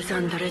tower is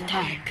under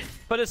attack.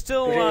 But it's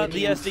still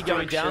the SD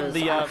going down.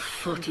 The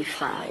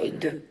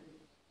fortified.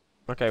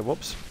 Okay,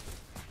 whoops.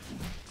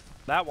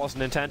 That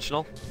wasn't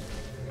intentional.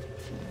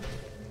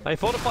 They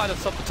fortified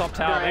us up the top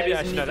tower. Maybe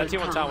actually no, that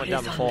T1 tower went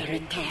down before.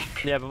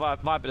 Yeah,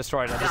 but Viper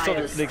destroyed it. That's sort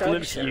of the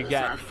glimpse you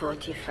get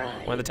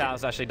when the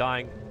tower's actually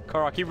dying.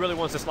 Korok, he really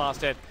wants this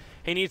last hit.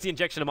 He needs the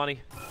injection of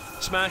money.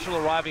 Smash will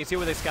arrive, and you see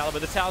with Excalibur,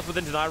 the tower's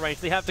within deny range.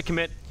 They have to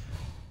commit.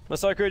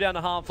 Masoku down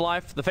to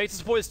half-life. The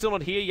Faceless Void is still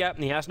not here yet,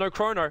 and he has no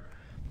chrono.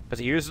 But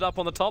he used it up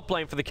on the top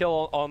lane for the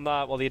kill on,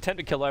 well, the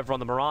attempted kill over on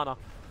the Mirana.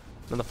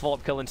 And the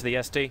follow-up kill into the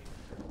SD.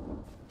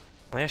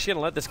 Are they actually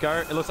going to let this go?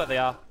 It looks like they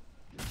are.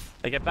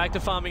 They get back to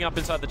farming up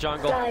inside the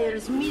jungle.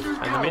 And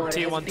the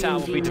mid-tier 1 tower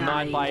will be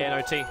denied by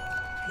NOT.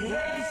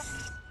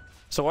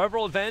 So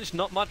overall advantage,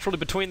 not much really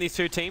between these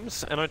two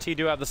teams. NOT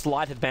do have the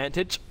slight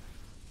advantage.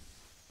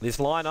 These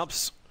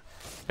lineups,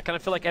 I kind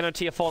of feel like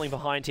NOT are falling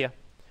behind here.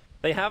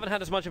 They haven't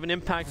had as much of an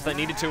impact as they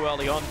needed to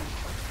early on.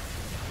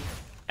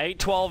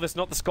 8-12 is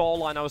not the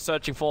scoreline I was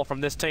searching for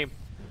from this team.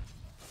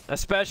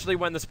 Especially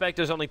when the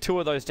Spectre's only 2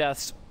 of those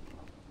deaths.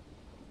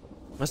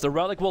 As the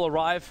Relic will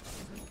arrive.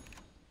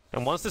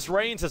 And once this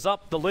Reigns is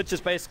up, the Lich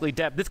is basically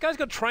dead. This guy's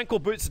got Tranquil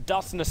Boots,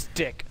 Dust, and a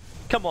stick.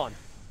 Come on.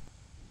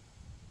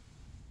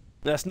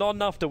 That's not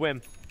enough to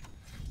win.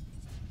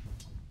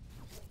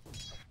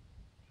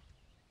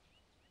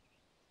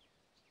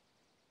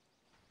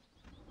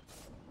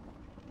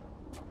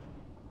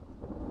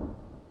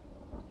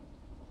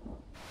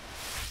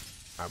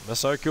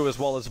 Masoku as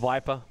well as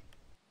Viper.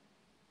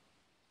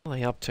 What are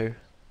they up to?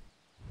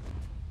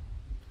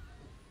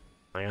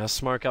 I'm gonna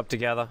smoke up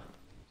together.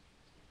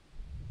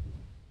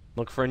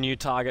 Look for a new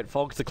target.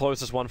 Fog's the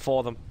closest one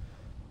for them.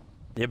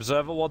 The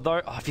Observer Ward though,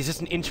 if he's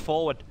just an inch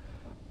forward.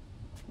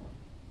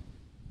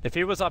 If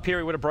he was up here,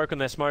 he would have broken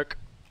their smoke.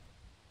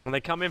 And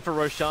they come in for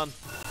Roshan.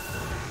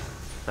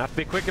 I have to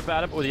be quick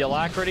about it, but with the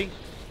Alacrity,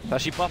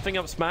 actually buffing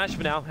up Smash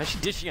for now,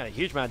 actually dishing out a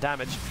huge amount of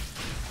damage.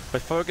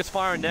 With Focus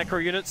Fire and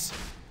Necro units,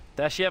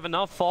 does she have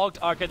enough? Fogged?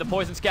 Okay, the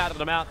poison scattered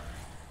them out.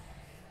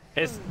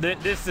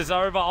 This is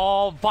over.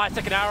 Oh,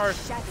 5-second arrow.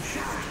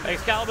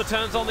 Excalibur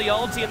turns on the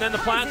ulti, and then the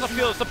Plasma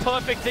Field is the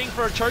perfect thing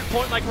for a choke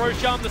point like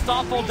Roshan. The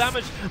Starfall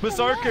damage.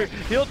 Masoku,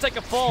 he'll take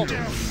a fall.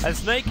 And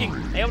Snaking,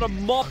 able to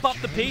mop up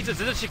the pieces.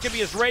 This could be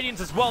his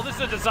Radiance as well. This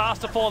is a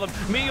disaster for them.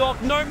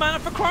 Meork, no mana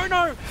for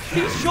Chrono.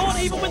 He's short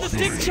even with the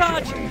stick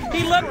charge.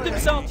 He left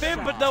himself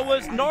in, but there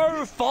was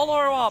no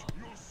follow-up.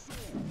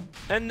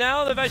 And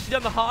now they've actually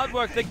done the hard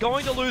work. They're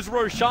going to lose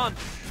Roshan.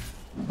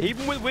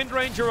 Even with Wind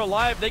Ranger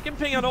alive, they can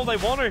ping out all they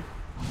want to.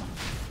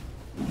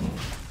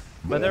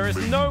 But there is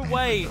no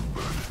way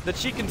that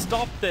she can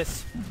stop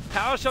this.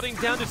 Power shutting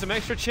down to some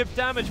extra chip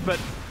damage, but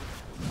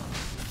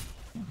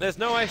there's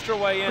no extra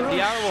way in.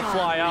 The arrow will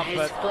fly up,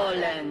 but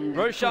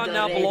Roshan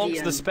now belongs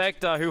to the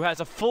Spectre, who has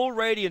a full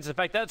Radiance. In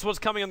fact, that's what's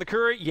coming on the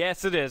Courier.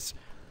 Yes, it is.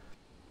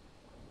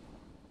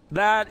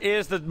 That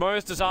is the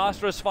most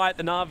disastrous fight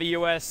the Na'Vi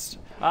US,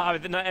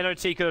 the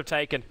NOT could have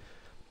taken.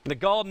 The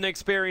golden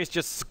experience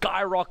just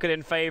skyrocketed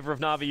in favor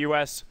of Na'Vi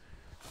US.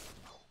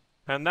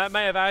 And that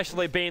may have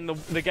actually been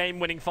the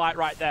game-winning fight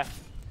right there.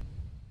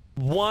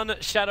 One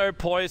Shadow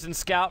Poison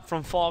Scout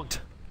from Fogged.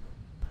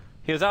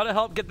 He was able to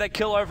help get that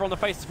kill over on the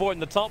Faceless Void in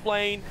the top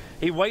lane.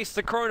 He wastes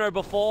the Chrono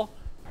before.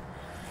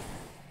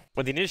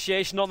 With the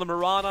initiation on the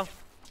Mirana.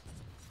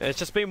 It's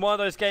just been one of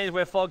those games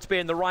where Fogged's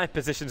been in the right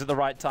positions at the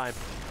right time.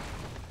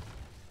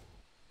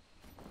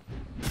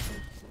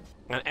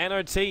 And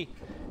NOT,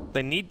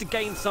 they need to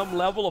gain some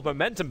level of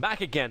momentum back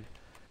again.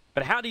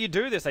 But how do you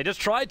do this? They just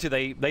tried to.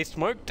 They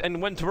smoked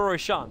and went to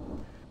Roshan.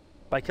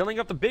 By killing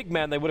up the big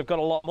man, they would have got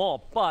a lot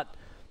more. But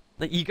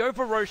you go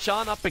for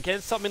Roshan up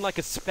against something like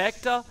a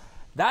Spectre,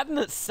 that in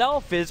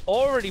itself is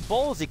already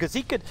ballsy, because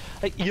he could,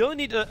 you only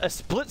need a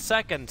split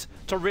second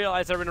to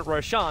realize they're in at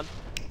Roshan,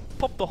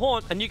 pop the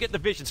Haunt, and you get the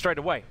vision straight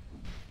away.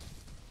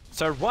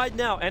 So right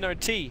now,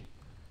 NOT,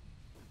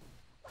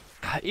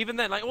 even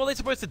then, like, what are they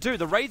supposed to do?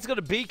 The Raid's got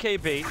a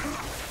BKB.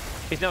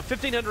 He's now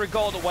 1,500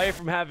 gold away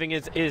from having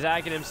his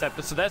Aghanim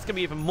Scepter, so that's going to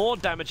be even more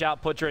damage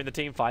output during the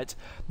team fights.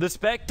 The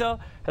Spectre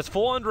has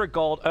 400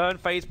 gold,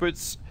 earned phase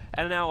boots,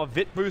 and now a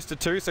Vit booster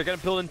too, so going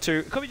to build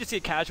into, could we just see a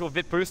casual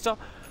Vit booster?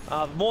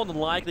 More than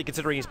likely,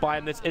 considering he's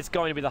buying this, it's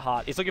going to be the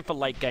heart. He's looking for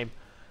late game.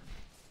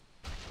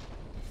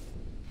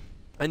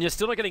 And you're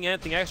still not getting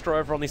anything extra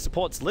over on these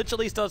supports. Lich at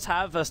least does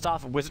have a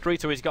Staff of Wizardry,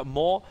 so he's got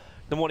more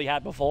than what he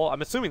had before.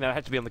 I'm assuming that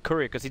had to be on the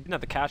Courier, because he didn't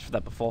have the cash for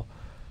that before.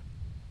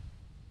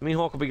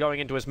 Mihawk will be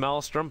going into his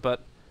Maelstrom,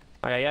 but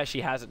okay, yeah,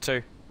 she has it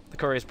too. The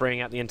Courier's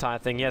bringing out the entire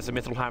thing. He has a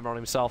Mithril Hammer on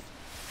himself.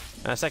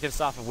 And a second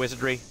Staff of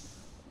Wizardry.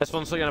 This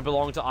one's still going to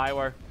belong to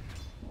Iwo.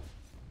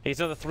 He's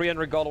another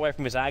 300 gold away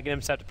from his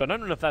Aghanim Scepter, but I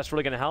don't know if that's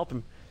really going to help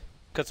him.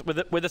 Because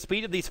with the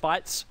speed of these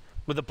fights,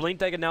 with the Blink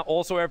Dagger now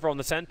also over on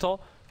the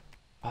Centaur,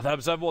 oh, that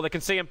Observer Wall, they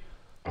can see him.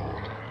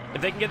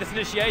 If they can get this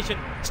initiation,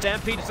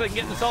 Stampede so they can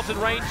get themselves in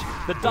range.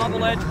 The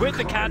double edge with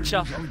the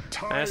catcher. And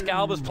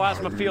Excalibur's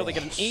Plasma Field, they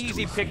get an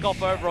easy pick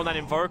off over on that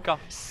Invoker.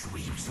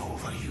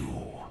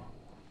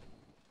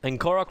 And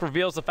Korok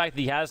reveals the fact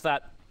that he has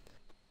that.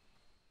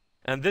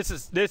 And this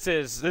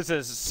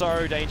is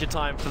so danger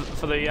time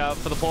for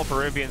the poor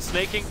Peruvian.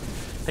 Snaking,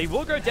 he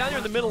will go down here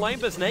in the middle lane,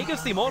 but Snake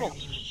is the Immortal.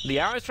 The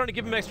Arrow's trying to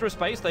give him extra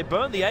space. They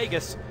burn the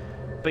Aegis.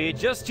 but you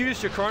just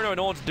used your Chrono in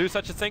order to do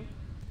such a thing.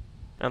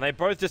 And they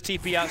both just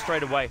TP out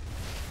straight away.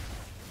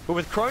 But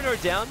with Chrono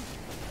down,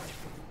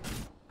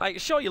 like,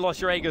 sure, you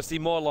lost your Aegis the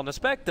Immortal on the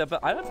Spectre,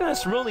 but I don't think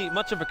that's really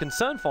much of a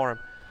concern for him.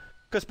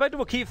 Because Spectre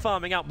will keep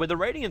farming up. With the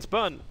Radiance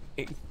burn,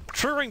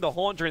 triggering the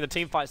Haunt during the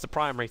team fight's the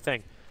primary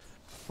thing.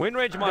 Wind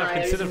Ranger might have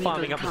considered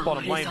farming up this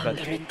bottom lane, but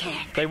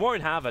they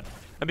won't have it.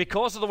 And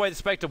because of the way the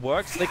Spectre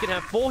works, they can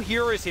have 4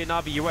 heroes here in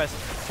Navi US,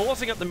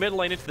 forcing up the middle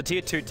lane into the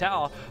tier 2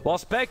 tower, while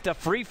Spectre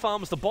free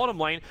farms the bottom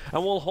lane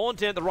and will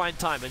haunt in at the right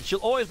time. And she'll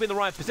always be in the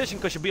right position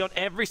because she'll be on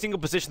every single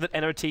position that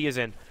NOT is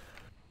in.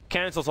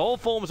 Cancels all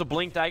forms of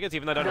Blink daggers,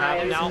 even though they don't have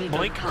them now.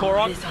 Blink,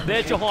 Korok,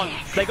 there's your haunt.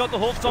 They got the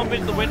hoof stomp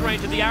into the Wind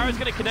Ranger. The arrow's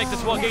going to connect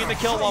as well, getting the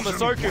kill while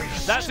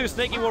Masoku. That's who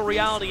Sneaking Will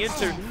Reality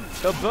into.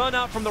 The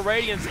burnout from the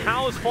Radiance.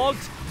 How is Fogged?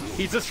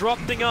 He's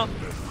disrupting up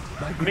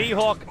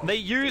Mihawk. They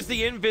use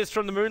the invis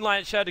from the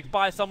Moonlight Shadow to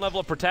buy some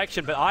level of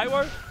protection, but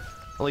Iwo,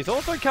 well, he's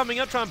also coming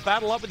up trying to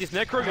battle up with his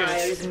Necro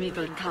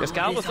units.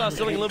 Excalibur starts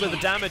dealing a little bit of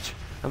the damage,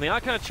 and they are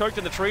kind of choked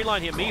in the tree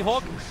line here.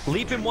 Mihawk,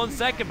 leap in 1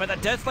 second, but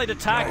that Death Slate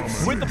attack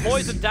with the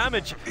poison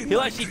damage,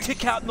 he'll actually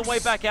tick out on the way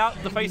back out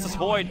in the Faceless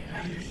Void.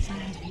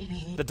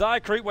 The Dire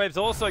Creep Wave's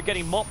also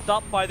getting mopped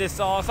up by this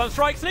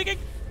Sunstrike. Sneaking!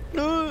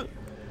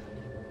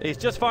 He's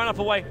just far enough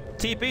away.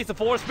 TP's the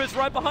Force Spit's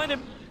right behind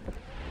him.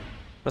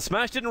 The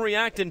Smash didn't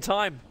react in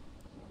time,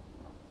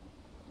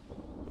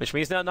 which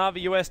means now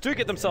Navi US do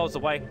get themselves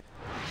away.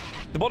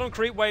 The bottom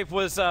creep wave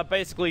was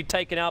basically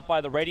taken out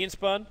by the Radiance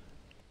burn.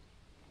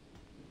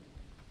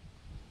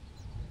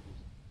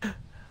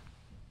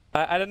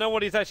 I don't know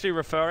what he's actually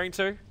referring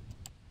to.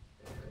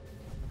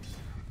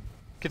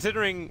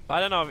 Considering, I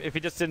don't know if he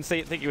just didn't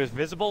think he was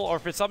visible, or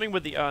if it's something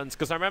with the urns,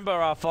 because I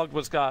remember Fogg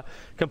was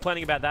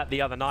complaining about that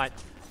the other night.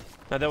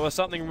 Now, there was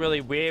something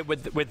really weird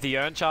with the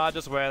urn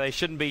charges where they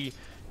shouldn't be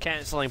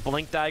cancelling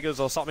Blink daggers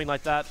or something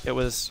like that. It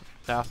was,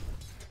 yeah.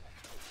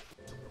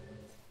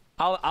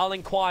 I'll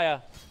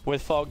inquire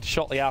with Fogg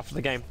shortly after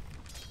the game.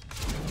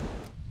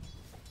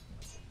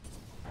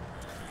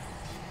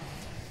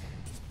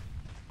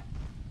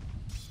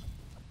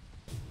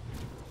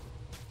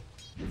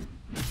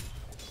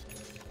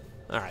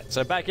 Alright,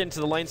 so back into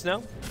the lanes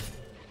now.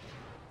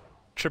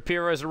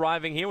 Trapiro's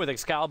arriving here with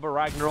Excalibur,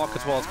 Ragnarok,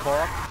 as well as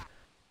Korok.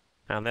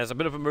 And there's a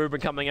bit of a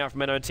movement coming out from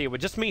NOT with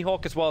just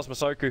Mihawk as well as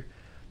Masoku.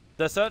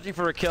 They're searching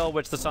for a kill,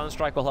 which the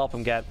Sunstrike will help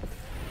them get.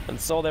 And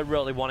so they're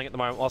really wanting at the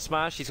moment. While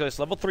Smash, he's got his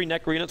level 3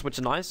 Necro units, which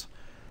are nice.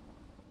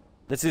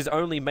 This is his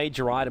only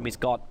major item he's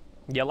got.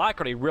 Yeah,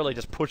 Alacrity really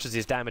just pushes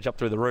his damage up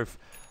through the roof.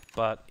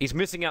 But he's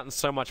missing out on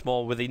so much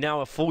more with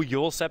now a full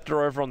Yule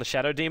Scepter over on the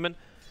Shadow Demon.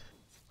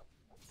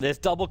 There's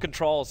double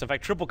controls, in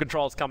fact triple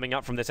controls coming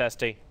up from this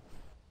SD.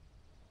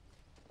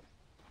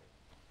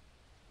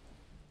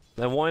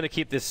 They're wanting to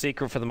keep this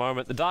secret for the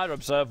moment. The Dire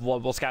Observe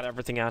will scatter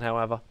everything out,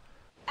 however.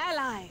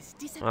 Allies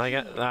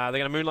disappear. They're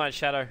going to Moonlight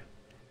Shadow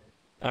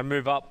and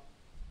move up.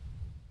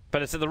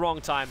 But it's at the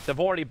wrong time. They've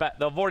already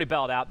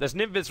bailed out. There's an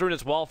Invis rune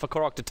as well for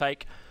Korok to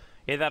take.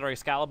 Either that or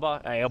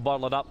Excalibur. He'll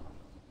bottle it up.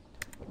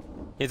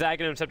 His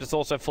Aghanim Scepter's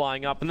also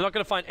flying up. And they're not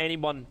going to find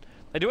anyone.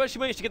 They do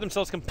actually manage to get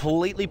themselves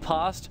completely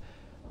past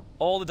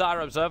all the Dire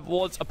Observe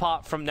wards,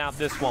 apart from now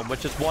this one,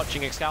 which is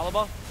watching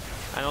Excalibur.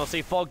 And I'll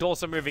see Fogged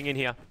also moving in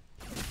here.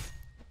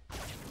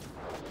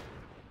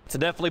 So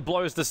definitely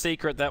blows the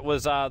secret that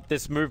was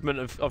this movement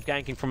of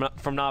ganking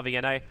from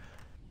Navi NA.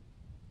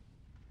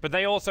 But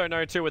they also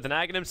know too, with an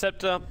Aghanim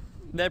Scepter,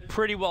 they're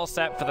pretty well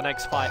set for the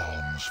next fight.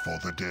 Arms for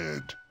the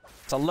dead.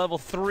 It's a level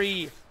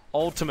 3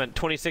 ultimate,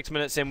 26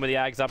 minutes in with the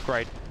Ags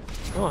upgrade.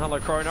 Oh, hello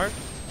Chrono.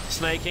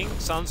 Snaking,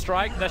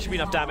 Sunstrike, that should be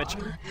enough damage.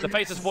 The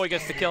Faceless Boy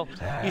gets the kill.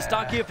 He's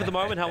stuck here for the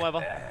moment,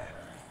 however.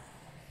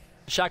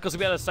 Shackles will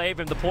be able to save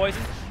him. The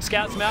poison,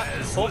 scouts him out,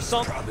 Hoof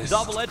Stomp,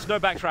 double edge, no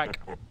backtrack.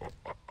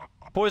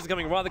 Poison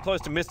coming rather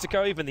close to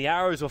Mystico, even the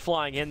arrows were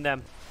flying in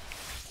them.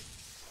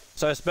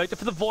 So Spectre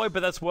for the Void,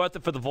 but that's worth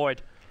it for the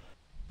Void.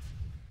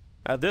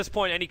 At this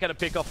point, any kind of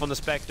pick off on the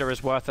Spectre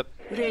is worth it.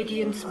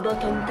 Radiant's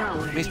bottom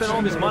tower. He spent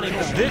all his money,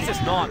 because this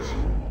is not.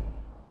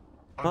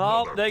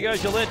 Oh, there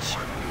goes your Lich.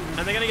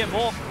 And they're going to get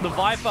more. The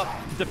Viper,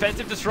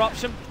 defensive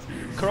disruption.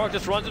 Korok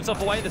just runs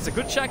himself away. There's a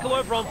good shackle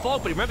over on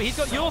Fog, but remember, he's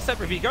got Yule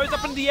Scepter. If he goes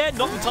up in the air,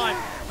 not in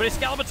time. But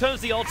Excalibur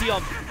turns the ulti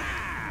on.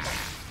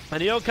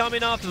 And he'll come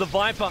in after the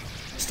Viper.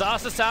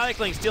 Starts the Static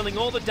Link, stealing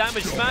all the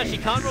damage. Smash, he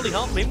can't really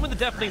help him, even with the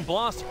Deafening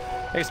Blast.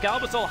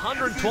 Excalibur saw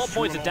 112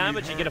 points of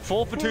damage and get a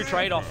 4-for-2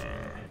 trade-off.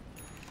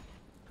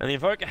 And the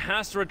Invoker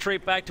has to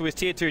retreat back to his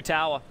tier 2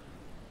 tower.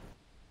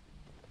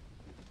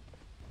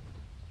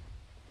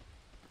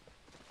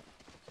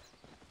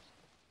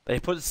 They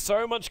put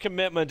so much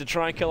commitment to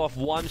try and kill off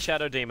one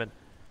Shadow Demon.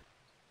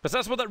 Because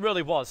that's what that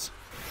really was.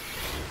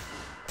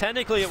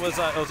 Technically, it was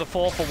a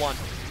 4-for-1.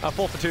 A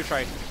 4-for-2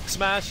 trade.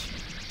 Smash,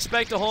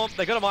 Spectre Haunt,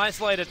 they got him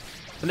isolated.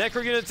 The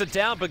Necro units are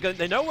down, but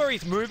they know where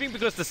he's moving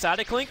because the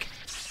Static Link.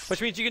 Which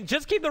means you can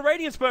just keep the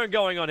Radiance Burn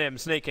going on him,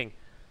 sneaking.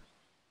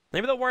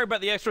 Maybe they'll worry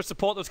about the extra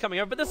support that's coming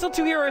over, but there's still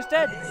 2 heroes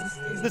dead.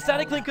 The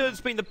Static Link has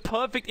been the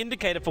perfect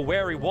indicator for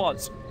where he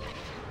was.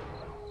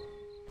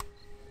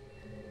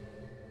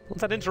 Once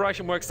that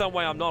interaction works some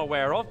way I'm not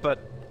aware of, but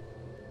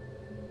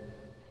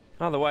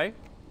either way,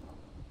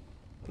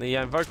 the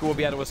Invoker will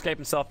be able to escape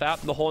himself out,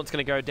 and the Horn's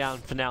going to go down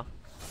for now.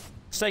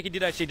 Snakey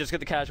did actually just get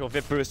the casual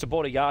VIP boost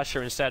aboard a Yasha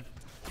instead.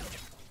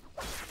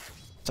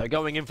 So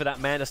going in for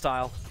that Mana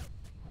style.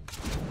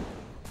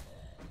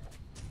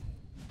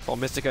 While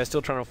Mystico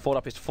still trying to afford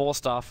up his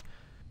 4-staff.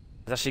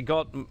 He's actually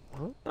got...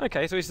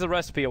 Okay, so he's the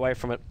recipe away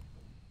from it.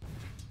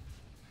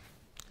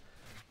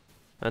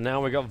 And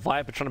now we've got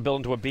Viper trying to build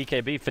into a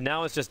BKB. For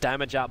now, it's just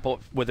damage output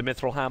with the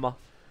Mithril Hammer.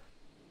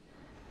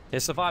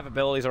 His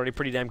survivability is already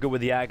pretty damn good with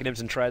the Aghanims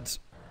and Treads.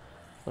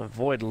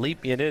 Void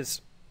Leap it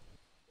is.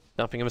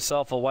 Dumping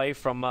himself away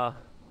from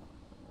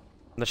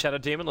the Shadow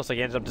Demon. Looks like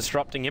he ended up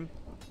disrupting him.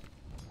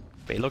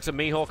 But he looks at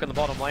Mihawk in the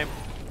bottom lane.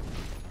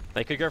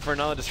 They could go for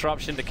another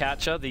disruption to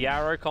catch her. The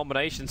arrow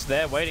combination's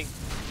there waiting.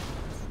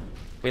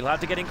 We'll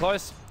have to get in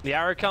close. The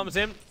arrow comes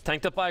in,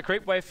 tanked up by a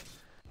creep wave.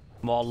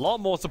 A lot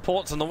more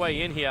supports on the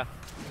way in here.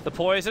 The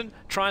poison,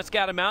 try and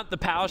scout him out. The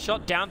power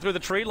shot down through the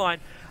tree line.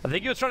 I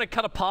think he was trying to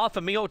cut a path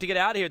for Mihawk to get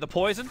out of here. The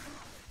poison,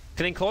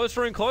 getting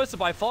closer and closer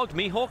by Fogged.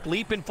 Mihawk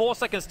leap in 4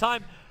 seconds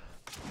time.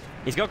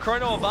 He's got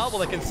Chrono available.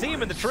 They can see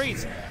him in the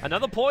trees.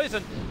 Another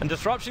poison and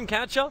disruption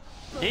catcher.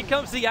 In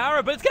comes the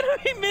arrow, but it's going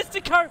to be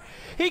Mystico.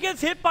 He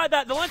gets hit by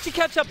that. They'll actually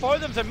catch up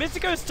both of them. So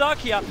Mystico's stuck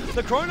here.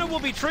 The Chrono will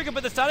be triggered,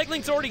 but the Static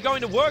Link's already going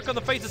to work on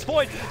the Faceless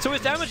Void. So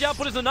his damage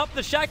output isn't up.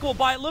 The Shackle will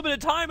buy a little bit of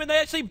time, and they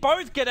actually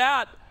both get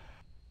out.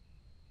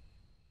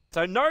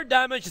 So no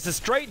damage. It's a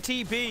straight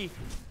TP.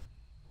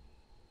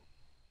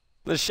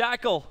 The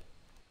Shackle.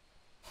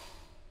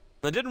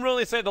 They didn't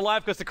really save the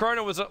life because the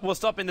Chrono was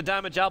stopping the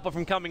damage output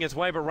from coming his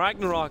way, but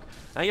Ragnarok,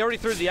 and he already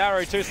threw the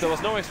arrow too, so there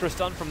was no extra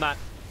stun from that.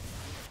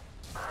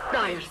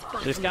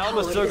 The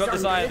Excalibur's still got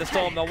this Eye of the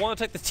Storm. They'll want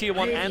to take the tier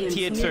 1 and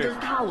tier 2.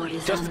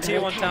 Just the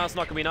tier 1 tower's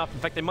not going to be enough. In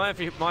fact, they might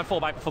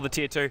fall back before the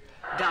tier 2.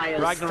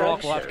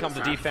 Ragnarok will have to come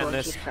to defend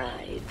this.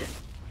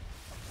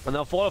 And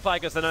they'll fortify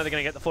because they know they're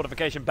going to get the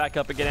fortification back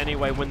up again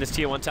anyway when this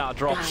tier 1 tower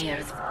drops.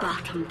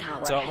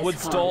 So it would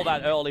stall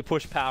that early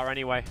push power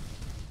anyway.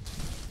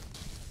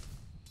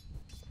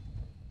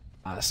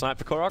 Snipe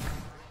for Korok.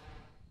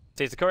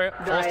 Sees the courier.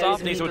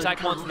 4-staff, needs to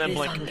attack once and then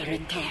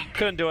blink.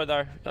 Couldn't do it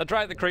though. I'll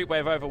drag the creep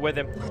wave over with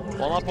him.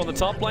 While up on the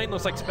top lane,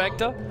 looks like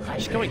Spectre.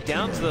 She's going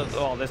down to the...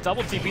 Oh, there's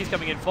double TPs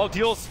coming in. Fog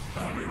deals.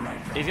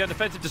 He's got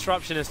defensive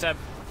disruption instead.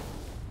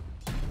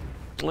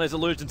 There's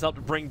illusions up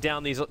to bring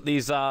down these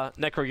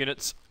Necro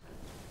units.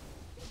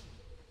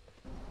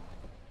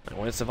 They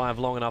won't survive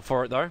long enough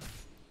for it though.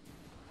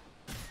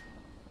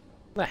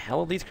 What the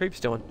hell are these creeps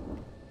doing?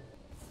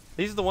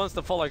 These are the ones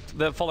that follow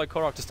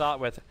Korok to start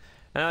with.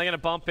 And they're going to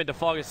bump into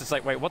Fog. It's just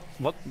like, wait, what,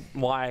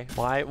 why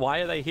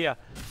are they here?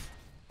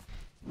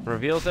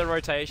 Reveals their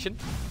rotation.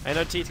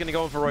 NOT's going to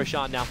go in for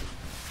Roshan now.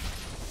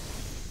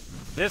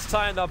 This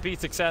time they'll be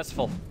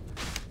successful.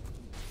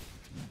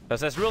 Because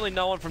there's really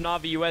no one from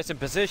Na'Vi US in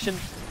position.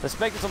 The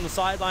Spectre's on the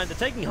sideline. They're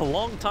taking a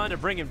long time to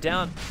bring him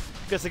down.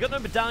 Because they've got no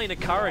Medallion of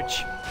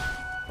Courage.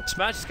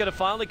 Smash is going to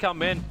finally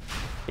come in.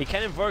 He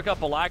can invoke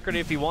up Alacrity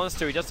if he wants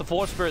to. He does the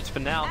Force Spirits for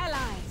now.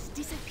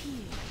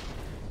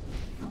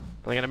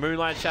 They're going to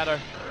Moonlight Shadow.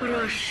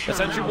 The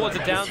Sentry Wards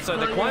are down, so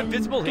they're quite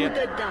visible here.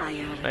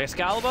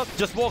 Excalibur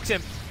just walks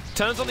in,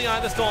 turns on the Eye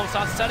of the Storm,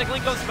 starts Static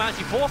Link on Smash.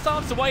 He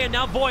 4-stamps away and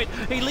now Void.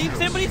 He leaps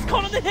in, but he's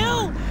caught on the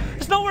hill.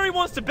 It's not where he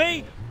wants to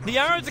be. The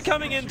arrows are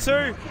coming in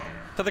too.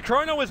 So the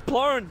Chrono is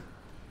blown.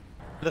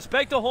 The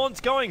Spectre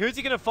Horn's going. Who's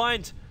he going to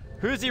find?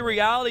 Who's he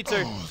reality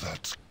to? Oh,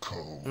 that's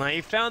cold. Now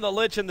he found the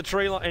Lich in the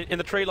tree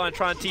line,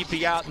 trying to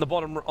TP out on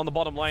the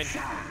bottom lane.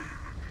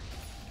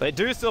 They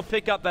do still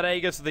pick up that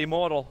Aegis of the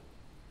Immortal.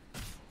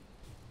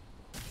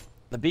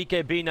 The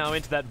BKB now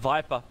into that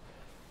Viper.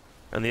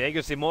 And the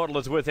Aegis Immortal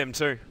is with him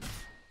too.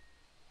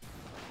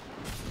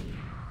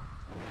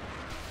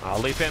 I'll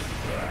leap in.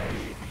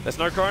 There's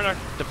no Chrono.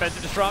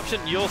 Defensive disruption.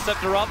 Yule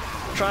Scepter up.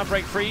 Try and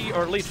break free,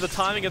 or at least the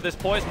timing of this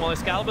poison. While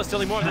Excalibur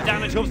stealing more of the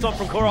damage. Hoopstone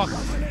from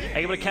Korok.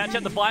 Able to catch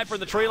out the Viper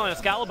in the tree line.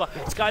 Excalibur.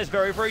 This guy is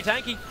very, very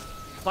tanky.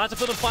 Plants a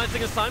field and finds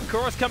things time.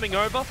 Korok's coming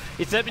over.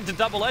 He's stepping into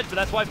double edge, but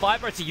that's why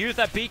Viper has to use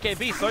that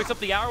BKB. Soaks up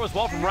the arrow as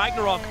well from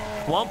Ragnarok.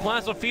 One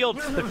plasma field.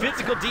 The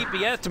physical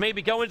DPS to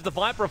maybe go into the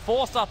Viper. A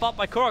 4-staff up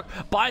by Korok.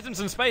 Buys him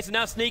some space and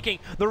now sneaking.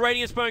 The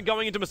Radiant Burn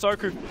going into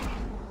Masoku.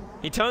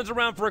 He turns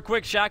around for a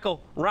quick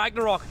shackle.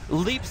 Ragnarok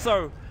leaps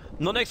though.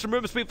 Not extra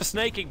movement speed for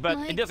snaking, but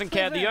he doesn't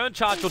care. The Urn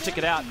Charge will tick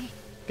it out.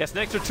 Gets an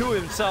extra 2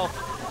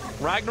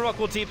 himself. Ragnarok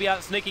will TP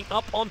out, sneaking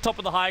up on top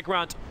of the high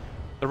ground.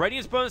 The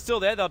Radiance Burn's still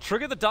there. They'll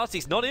trigger the dust.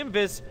 He's not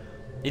invis.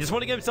 He just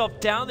wants to get himself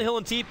down the hill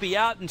and TP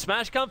out, and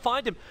Smash can't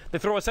find him. They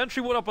throw a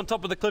Sentry Ward up on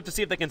top of the cliff to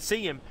see if they can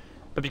see him.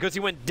 But because he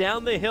went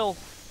down the hill,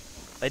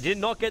 they did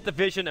not get the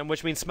vision, and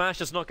which means Smash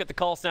does not get the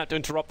Call Snap to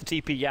interrupt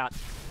the TP out.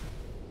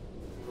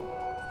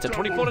 It's a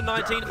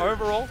 24-19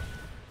 overall.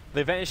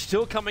 The advantage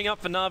still coming up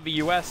for Na'Vi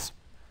US.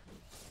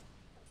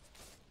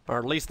 Or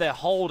at least they're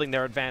holding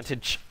their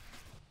advantage.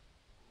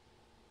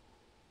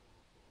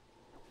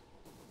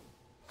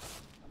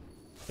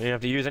 You didn't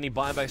have to use any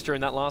buybacks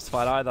during that last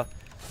fight either.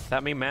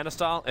 That mean Mana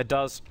Style? It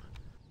does.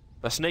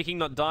 The sneaking,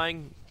 not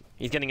dying.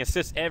 He's getting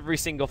assists every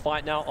single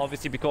fight now,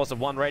 obviously because of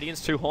 1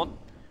 Radiance, 2 Haunt.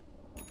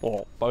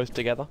 Or both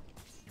together.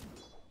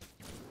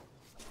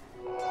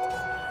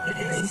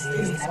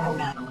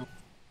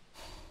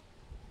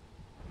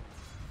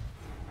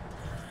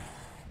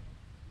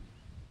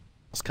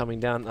 It's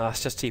coming down.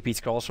 It's just TP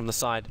scrolls from the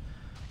side.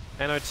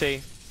 NOT.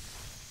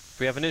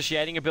 We have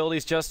initiating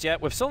abilities just yet.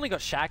 We've still only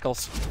got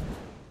Shackles.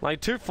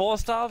 Like 2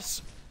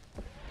 4-stars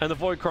and the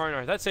Void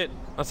Chrono. That's it.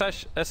 That's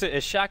it.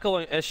 It's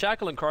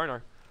Shackle and Chrono.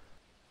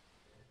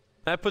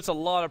 That puts a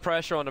lot of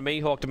pressure on the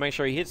Mihawk to make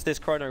sure he hits this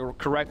Chrono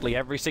correctly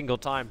every single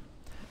time.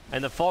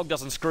 And the Fog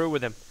doesn't screw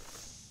with him.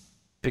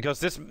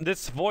 Because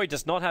this Void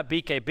does not have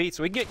BKB,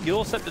 so we can get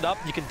Yule scepted up.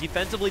 You can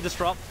defensively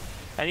disrupt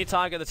any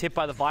target that's hit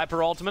by the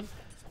Viper ultimate.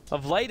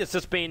 Of late,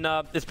 it's been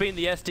the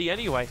SD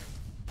anyway.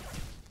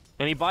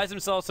 And he buys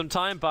himself some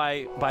time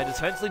by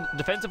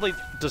defensively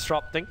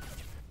disrupting,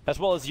 as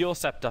well as Yule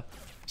Scepter.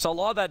 So a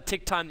lot of that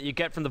tick time that you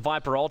get from the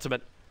Viper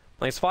ultimate,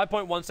 like it's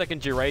 5.1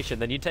 second duration.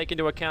 Then you take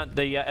into account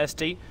the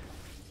SD.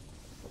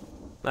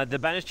 The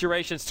banished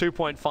duration is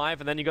 2.5,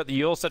 and then you got the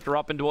Yule Scepter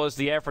up and towards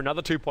the air for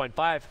another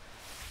 2.5.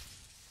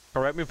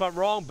 Correct me if I'm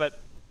wrong, but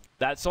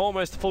that's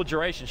almost full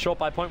duration, short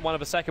by 0.1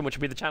 of a second, which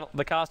would be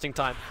the casting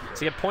time.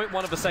 So you get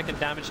 0.1 of a second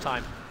damage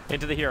time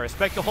into the hero.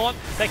 Spectre Haunt,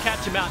 they catch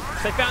him out.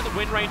 They found the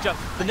Wind Ranger.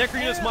 The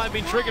Necro units might have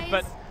been triggered,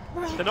 but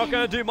they're not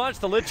going to do much.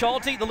 The Lich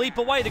ulti, the leap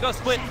away, they got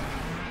split.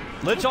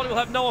 Lich ulti will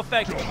have no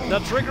effect.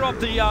 They'll trigger off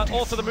the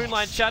also the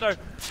Moonlight Shadow.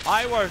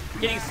 Iwo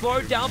getting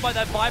slowed down by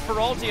that Viper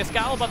ulti.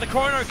 Excalibur, the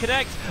Chrono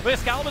connects. But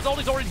Excalibur's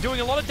ulti's already doing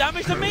a lot of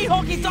damage to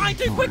Mihawk. He's dying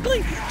too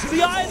quickly.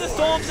 The Eye of the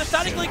Storm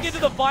synthetically into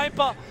the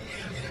Viper.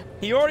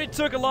 He already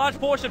took a large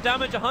portion of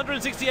damage,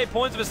 168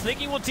 points, but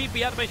Sneaking will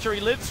TP out to make sure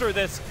he lives through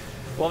this.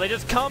 Well, they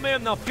just come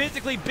in, they'll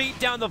physically beat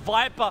down the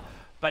Viper,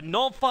 but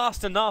not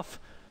fast enough.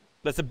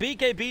 There's a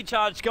BKB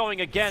charge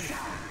going again.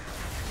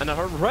 And a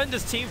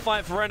horrendous team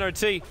fight for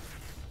NOT.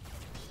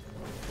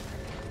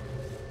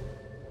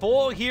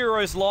 4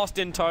 heroes lost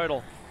in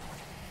total.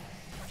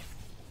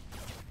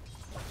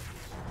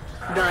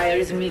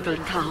 Dire's middle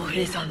tower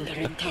is under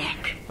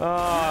attack.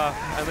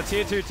 And the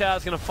tier 2 tower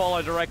is going to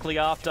follow directly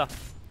after.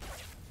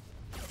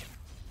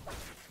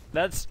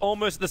 That's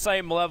almost the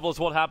same level as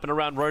what happened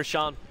around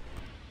Roshan.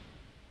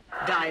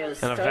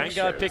 Dire's And a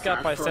Vanguard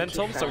pickup by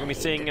Sentinel, so we're going to be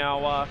seeing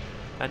our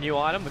new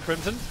item, the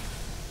Crimson.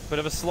 Bit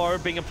of a slow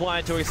being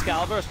applied to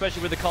Excalibur,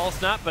 especially with the Cold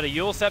Snap, but a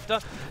Yule Scepter,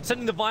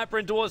 sending the Viper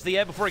in towards the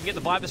air before he can get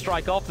the Viper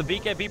Strike off. The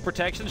BKB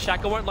protection,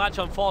 Shackle won't latch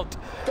on Fogged.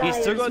 He's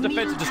still got a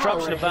defensive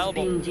disruption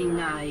available.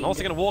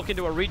 Also going to walk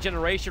into a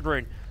regeneration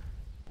rune.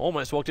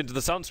 Almost walked into the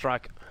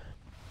Sunstrike.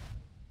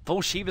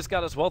 Full Shiva's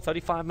Guard as well,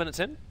 35 minutes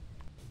in.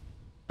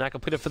 Now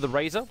can put it for the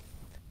Razor.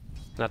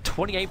 Now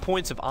 28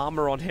 points of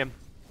armor on him.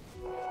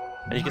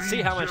 And you can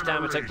see how much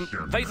damage. Like,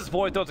 Faceless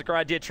Void thought it was a great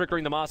idea,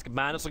 triggering the Mask of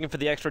Madness, looking for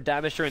the extra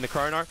damage during the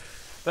Chrono.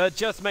 But it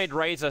just made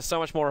Razor so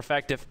much more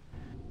effective.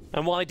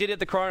 And while he did hit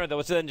the Chrono, there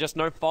was then just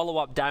no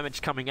follow-up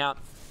damage coming out.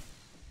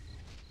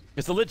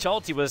 Because the Lich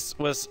ulti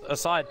was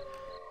aside.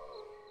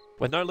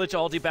 With no Lich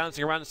ulti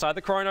bouncing around inside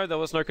the Chrono, there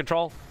was no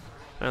control.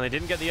 And they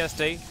didn't get the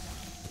SD.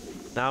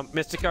 Now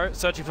Mystico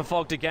searching for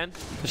Fogged again.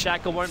 The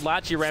Shackle won't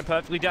latch, he ran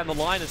perfectly down the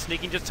line, and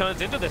Sneaking just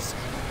turns into this.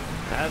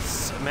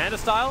 As Amanda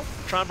style,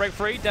 try and break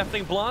free,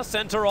 Deafening Blast,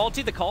 Center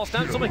ulti, the Cold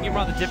Snap, still making it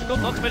rather difficult,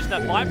 not to mention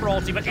that Viper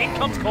ulti, but in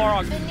comes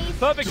Korok.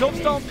 Perfect hook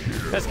stomp.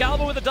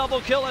 Excalibur with a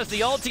double kill as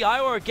the ulti.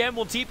 Iowa again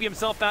will TP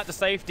himself out to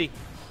safety.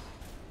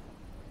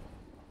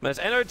 There's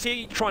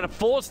NOT trying to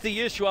force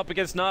the issue up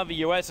against Na'Vi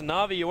US, and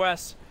Na'Vi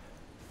US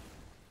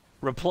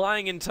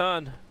replying in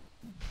turn.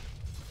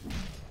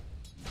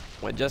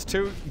 With just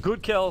 2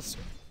 good kills.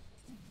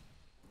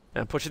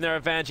 And pushing their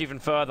advantage even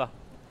further.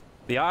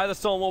 The Eye of the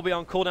Storm will be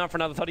on cooldown for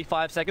another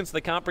 35 seconds, so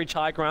they can't breach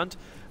high ground.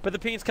 But the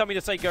Ping's coming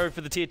to say go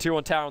for the tier 2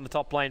 on tower on the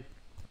top lane.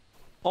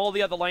 All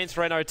the other lanes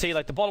for NOT,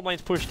 like the bottom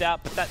lane's pushed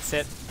out, but that's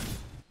it.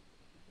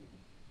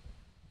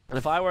 And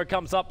if Iwo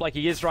comes up like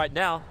he is right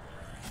now,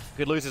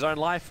 could lose his own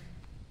life.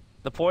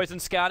 The Poison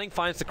scouting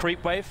finds the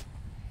creep wave.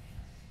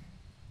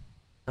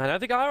 I don't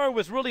think Iwo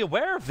was really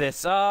aware of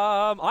this.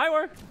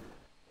 Iwo,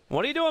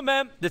 what are you doing,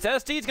 man? This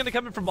SD is going to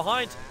come in from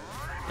behind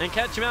and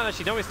catch him out.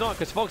 Actually, no, he's not,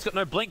 because Fogg's got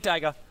no Blink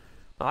Dagger.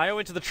 Io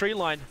into the tree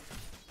line.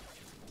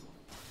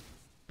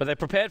 But they're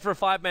prepared for a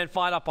 5-man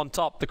fight up on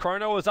top. The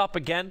Chrono is up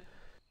again.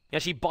 Yeah,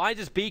 she buys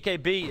his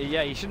BKB.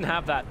 Yeah, he shouldn't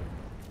have that.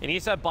 He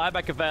needs to have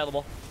buyback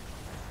available.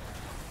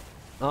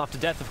 After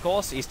death, of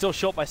course. He's still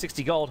short by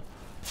 60 gold.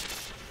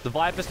 The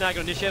Viper's now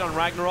going to initiate on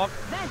Ragnarok.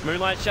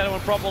 Moonlight Shadow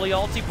and Properly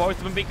ulti. Both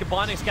of them being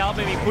combined.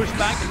 Excalibur being pushed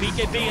back. The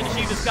BKB and the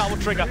Shiva Skull will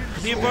trigger.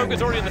 The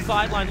Invoker's already on the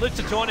sideline. Lives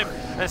to taunt him.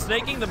 And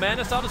Snaking, the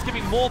Mana Starter's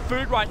giving more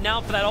food right now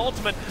for that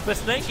ultimate. But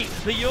Snaking,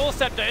 the Yule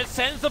Scepter, it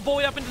sends the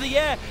Void up into the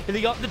air. And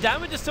the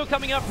damage is still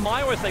coming out from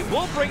Ios. They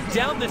will bring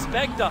down this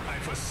Spectre.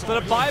 So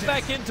to buy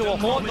back into a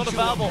Haunt, not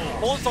available.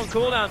 Haunt's on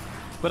cooldown.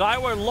 But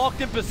Iwo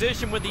locked in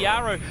position with the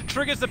arrow,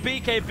 triggers the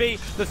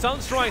BKB. The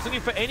Sunstrike's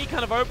looking for any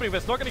kind of opening, but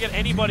it's not going to get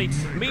anybody.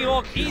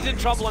 Mihawk, he's in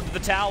trouble under the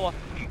tower.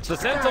 So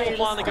the Sentinel will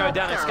finally go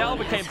down.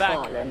 Excalibur came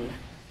back.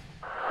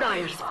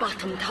 Dire's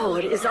bottom tower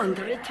is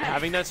under attack.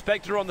 Having that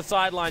Spectre on the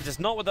sidelines is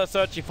not what they're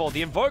searching for.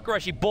 The Invoker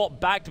actually bought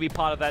back to be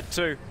part of that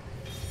too.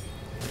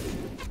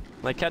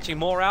 They're catching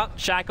more out.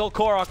 Shackle,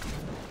 Korok.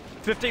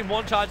 15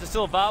 one charge is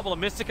still available.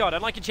 And Mystico, I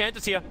don't like your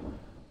chances here.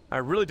 I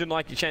really didn't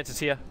like your chances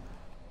here.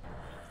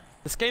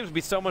 This game would be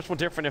so much more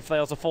different if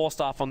there was a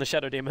 4-star on the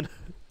Shadow Demon.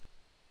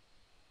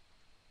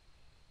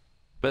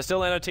 But still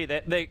NOT,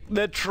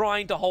 they're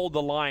trying to hold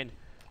the line.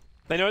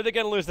 They know they're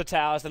going to lose the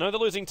towers. They know they're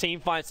losing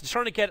team fights. They're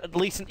trying to get at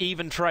least an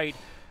even trade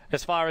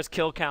as far as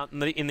kill count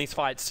in these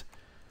fights.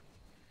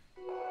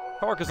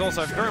 Korok is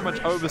also very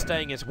much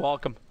overstaying his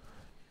welcome.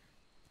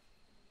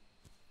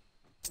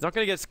 He's not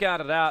going to get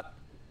scouted out.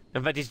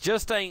 In fact, he's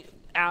just staying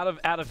out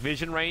of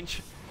vision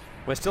range.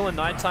 We're still in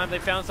nighttime. They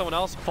found someone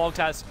else. Fogged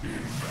has.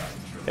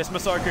 It's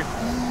Masoku.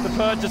 The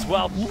Purge as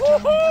well.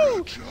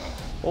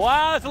 Woohoo!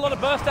 Wow, that's a lot of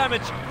burst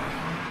damage.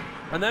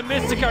 And then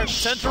Mystico,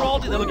 Central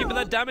ulti. They're looking for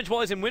that damage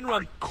while he's in win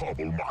run.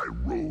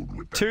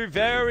 Two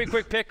very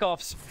quick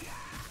pickoffs.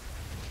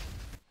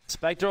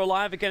 Spectre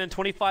alive again in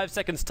 25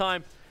 seconds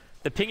time.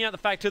 They're pinging out the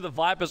fact too the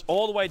Vipers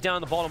all the way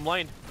down the bottom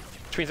lane.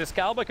 Which means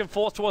Excalibur can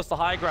force towards the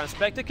high ground.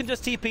 Spectre can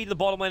just TP to the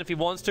bottom lane if he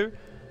wants to.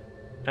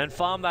 And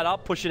farm that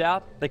up, push it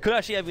out. They could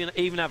actually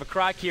even have a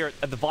crack here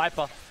at the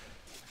Viper.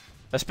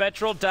 A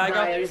Spectral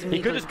Dagger. He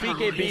could just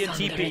BKB and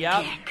TP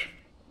out.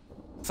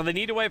 So they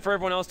need to wait for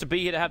everyone else to be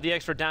here to have the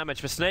extra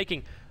damage. For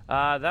snaking,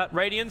 that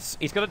Radiance,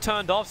 he's got it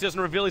turned off so he doesn't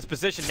reveal his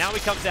position. Now he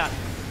comes out.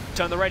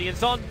 Turn the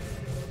Radiance on.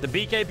 The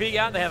BKB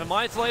out. They have him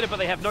isolated, but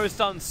they have no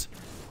stuns.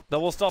 That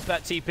will stop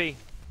that TP.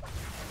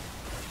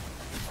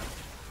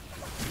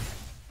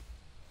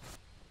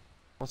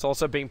 What's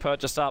also being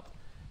purchased up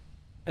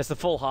is the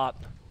full heart.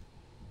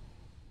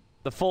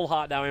 The full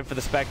heart now in for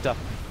the Spectre.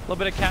 A little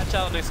bit of catch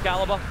out on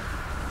Excalibur.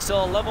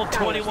 Still a level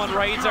 21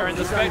 Razor, and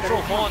the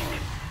Spectral Horn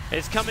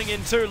is coming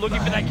in too, looking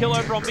for that kill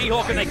over on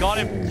Mihawk, and they got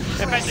him. In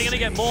fact, they're going to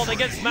get more. They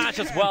get Smash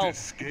as well.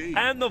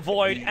 And the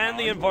Void, and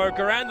the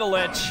Invoker, and the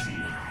Lich.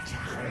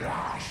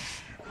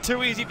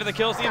 Too easy for the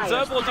kills. The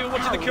Observable doing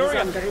what to the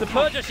Courier. The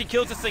Purge actually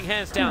kills this thing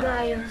hands down.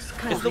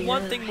 It's the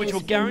one thing which will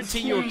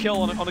guarantee you a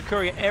kill on a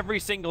Courier every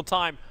single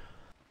time.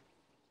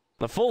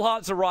 The full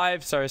hearts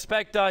arrive, so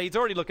Spectre, he's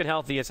already looking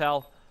healthy as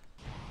hell.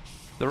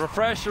 The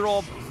Refresher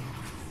Orb,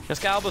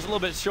 Excalibur's a little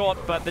bit short,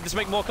 but they just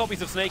make more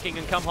copies of snaking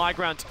and come high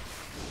ground.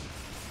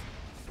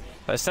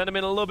 They send him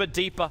in a little bit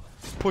deeper,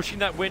 pushing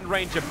that Wind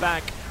Ranger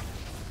back.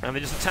 And they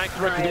just attack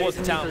directly towards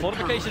the town.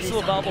 Fortification still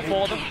available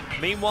for them.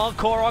 Meanwhile,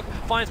 Korok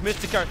finds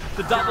Mystico.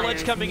 The double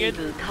edge coming in.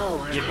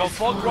 You've got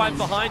Fog right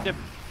behind him.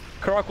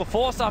 Korok will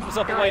force up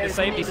himself away to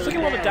safety. He's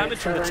taking a lot of damage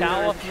from the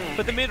tower,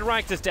 but the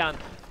mid-rank is down.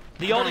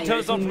 The ulti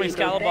turns on from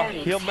Excalibur.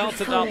 He'll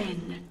melt it up.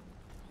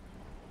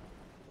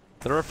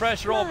 The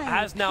Refresher Orb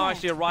has now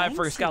actually arrived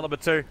for Excalibur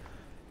too.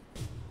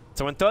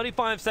 So in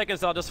 35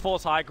 seconds, they'll just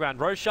force high ground.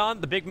 Roshan,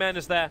 the big man,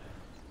 is there.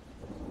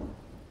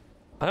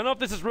 I don't know if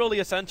this is really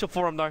essential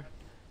for him though.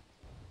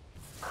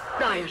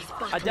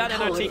 I doubt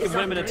NOT can win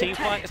him in a team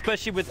fight,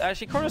 especially with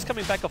actually Chrono's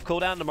coming back off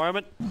cooldown in a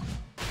moment.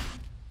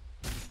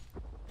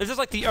 This is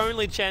like the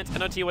only chance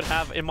NOT would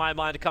have in my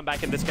mind to come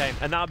back in this game,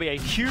 and that'll be a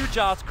huge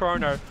ass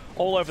Chrono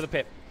all over the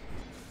pit.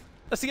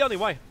 That's the only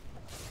way.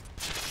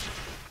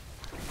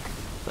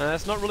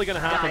 That's not really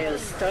going to happen.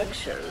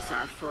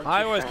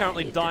 Iowa is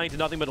currently dying to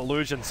nothing but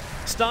illusions.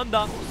 Stunned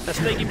up, a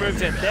Snaky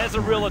moves in. There's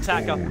a real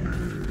attacker.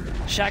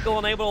 Shackle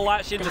unable to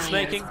latch into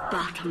snaking.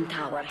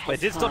 They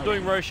did stop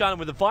doing Roshan, and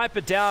with the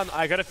Viper down,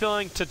 I got a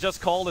feeling to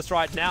just call this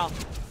right now.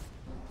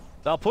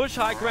 They'll push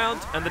high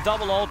ground, and the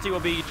double ulti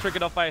will be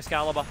triggered off by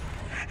Excalibur.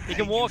 He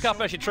can walk up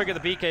and actually trigger the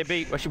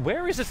BKB. Actually,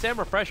 where is the Sam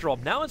Refresher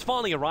Orb? Now it's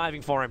finally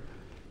arriving for him.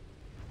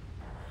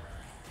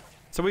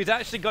 So he's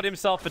actually got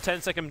himself a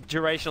 10-second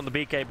duration on the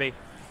BKB.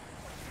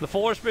 The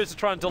Force Boost is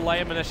trying to delay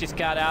him and actually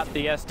scout out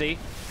the SD,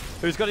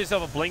 who's got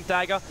himself a Blink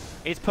Dagger.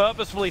 He's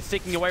purposefully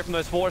sticking away from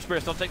those Force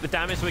Spirits, not take the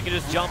damage, so he can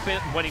just jump in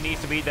when he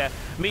needs to be there.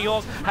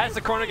 Mihawk has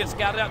the Chrono get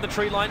scouted out the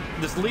tree line,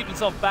 just leap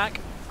himself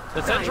back.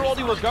 The Central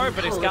ulti will go,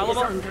 but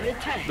Excalibur,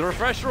 the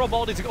Refresher Orb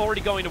ulti is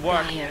already going to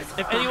work.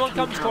 If anyone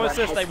comes close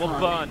to this, they will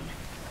burn.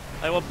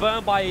 They will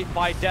burn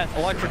by death,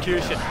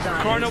 electrocution.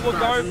 Chrono will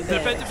go, the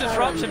defensive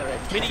disruption,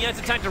 meaning he has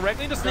to attack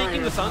directly into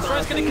sneaking. The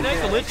Sunstride's going to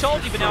connect the Lich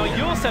ulti, but now a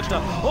Yule Scepter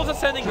also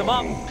sending them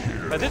up.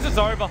 But this is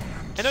over.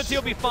 NOT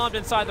will be farmed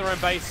inside their own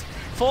base.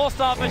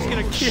 4-star is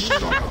going to kill.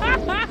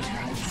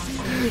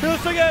 He'll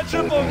still get a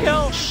triple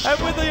kill,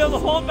 and with the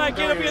Horn back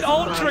in, it'll be an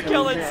ultra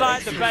kill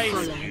inside the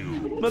base.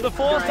 But the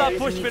 4-star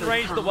push been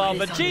ranged the well,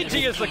 but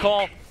GG is the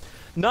call.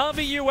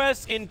 Na'Vi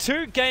US in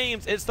 2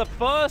 games. It's the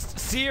first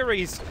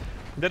series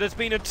that has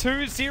been a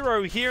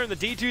 2-0 here in the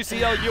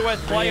D2CL US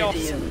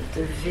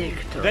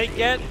playoffs. They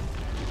get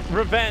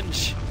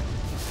revenge.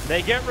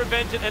 They get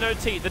revenge at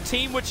NOT, the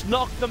team which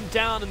knocked them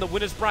down in the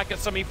winners bracket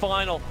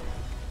semi-final.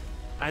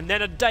 And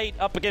then a date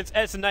up against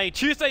SNA.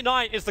 Tuesday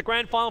night is the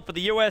grand final for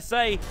the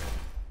USA.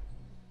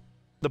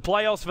 The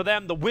playoffs for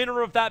them, the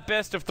winner of that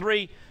best of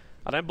 3.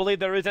 I don't believe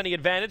there is any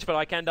advantage, but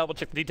I can double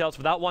check the details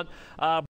for that one.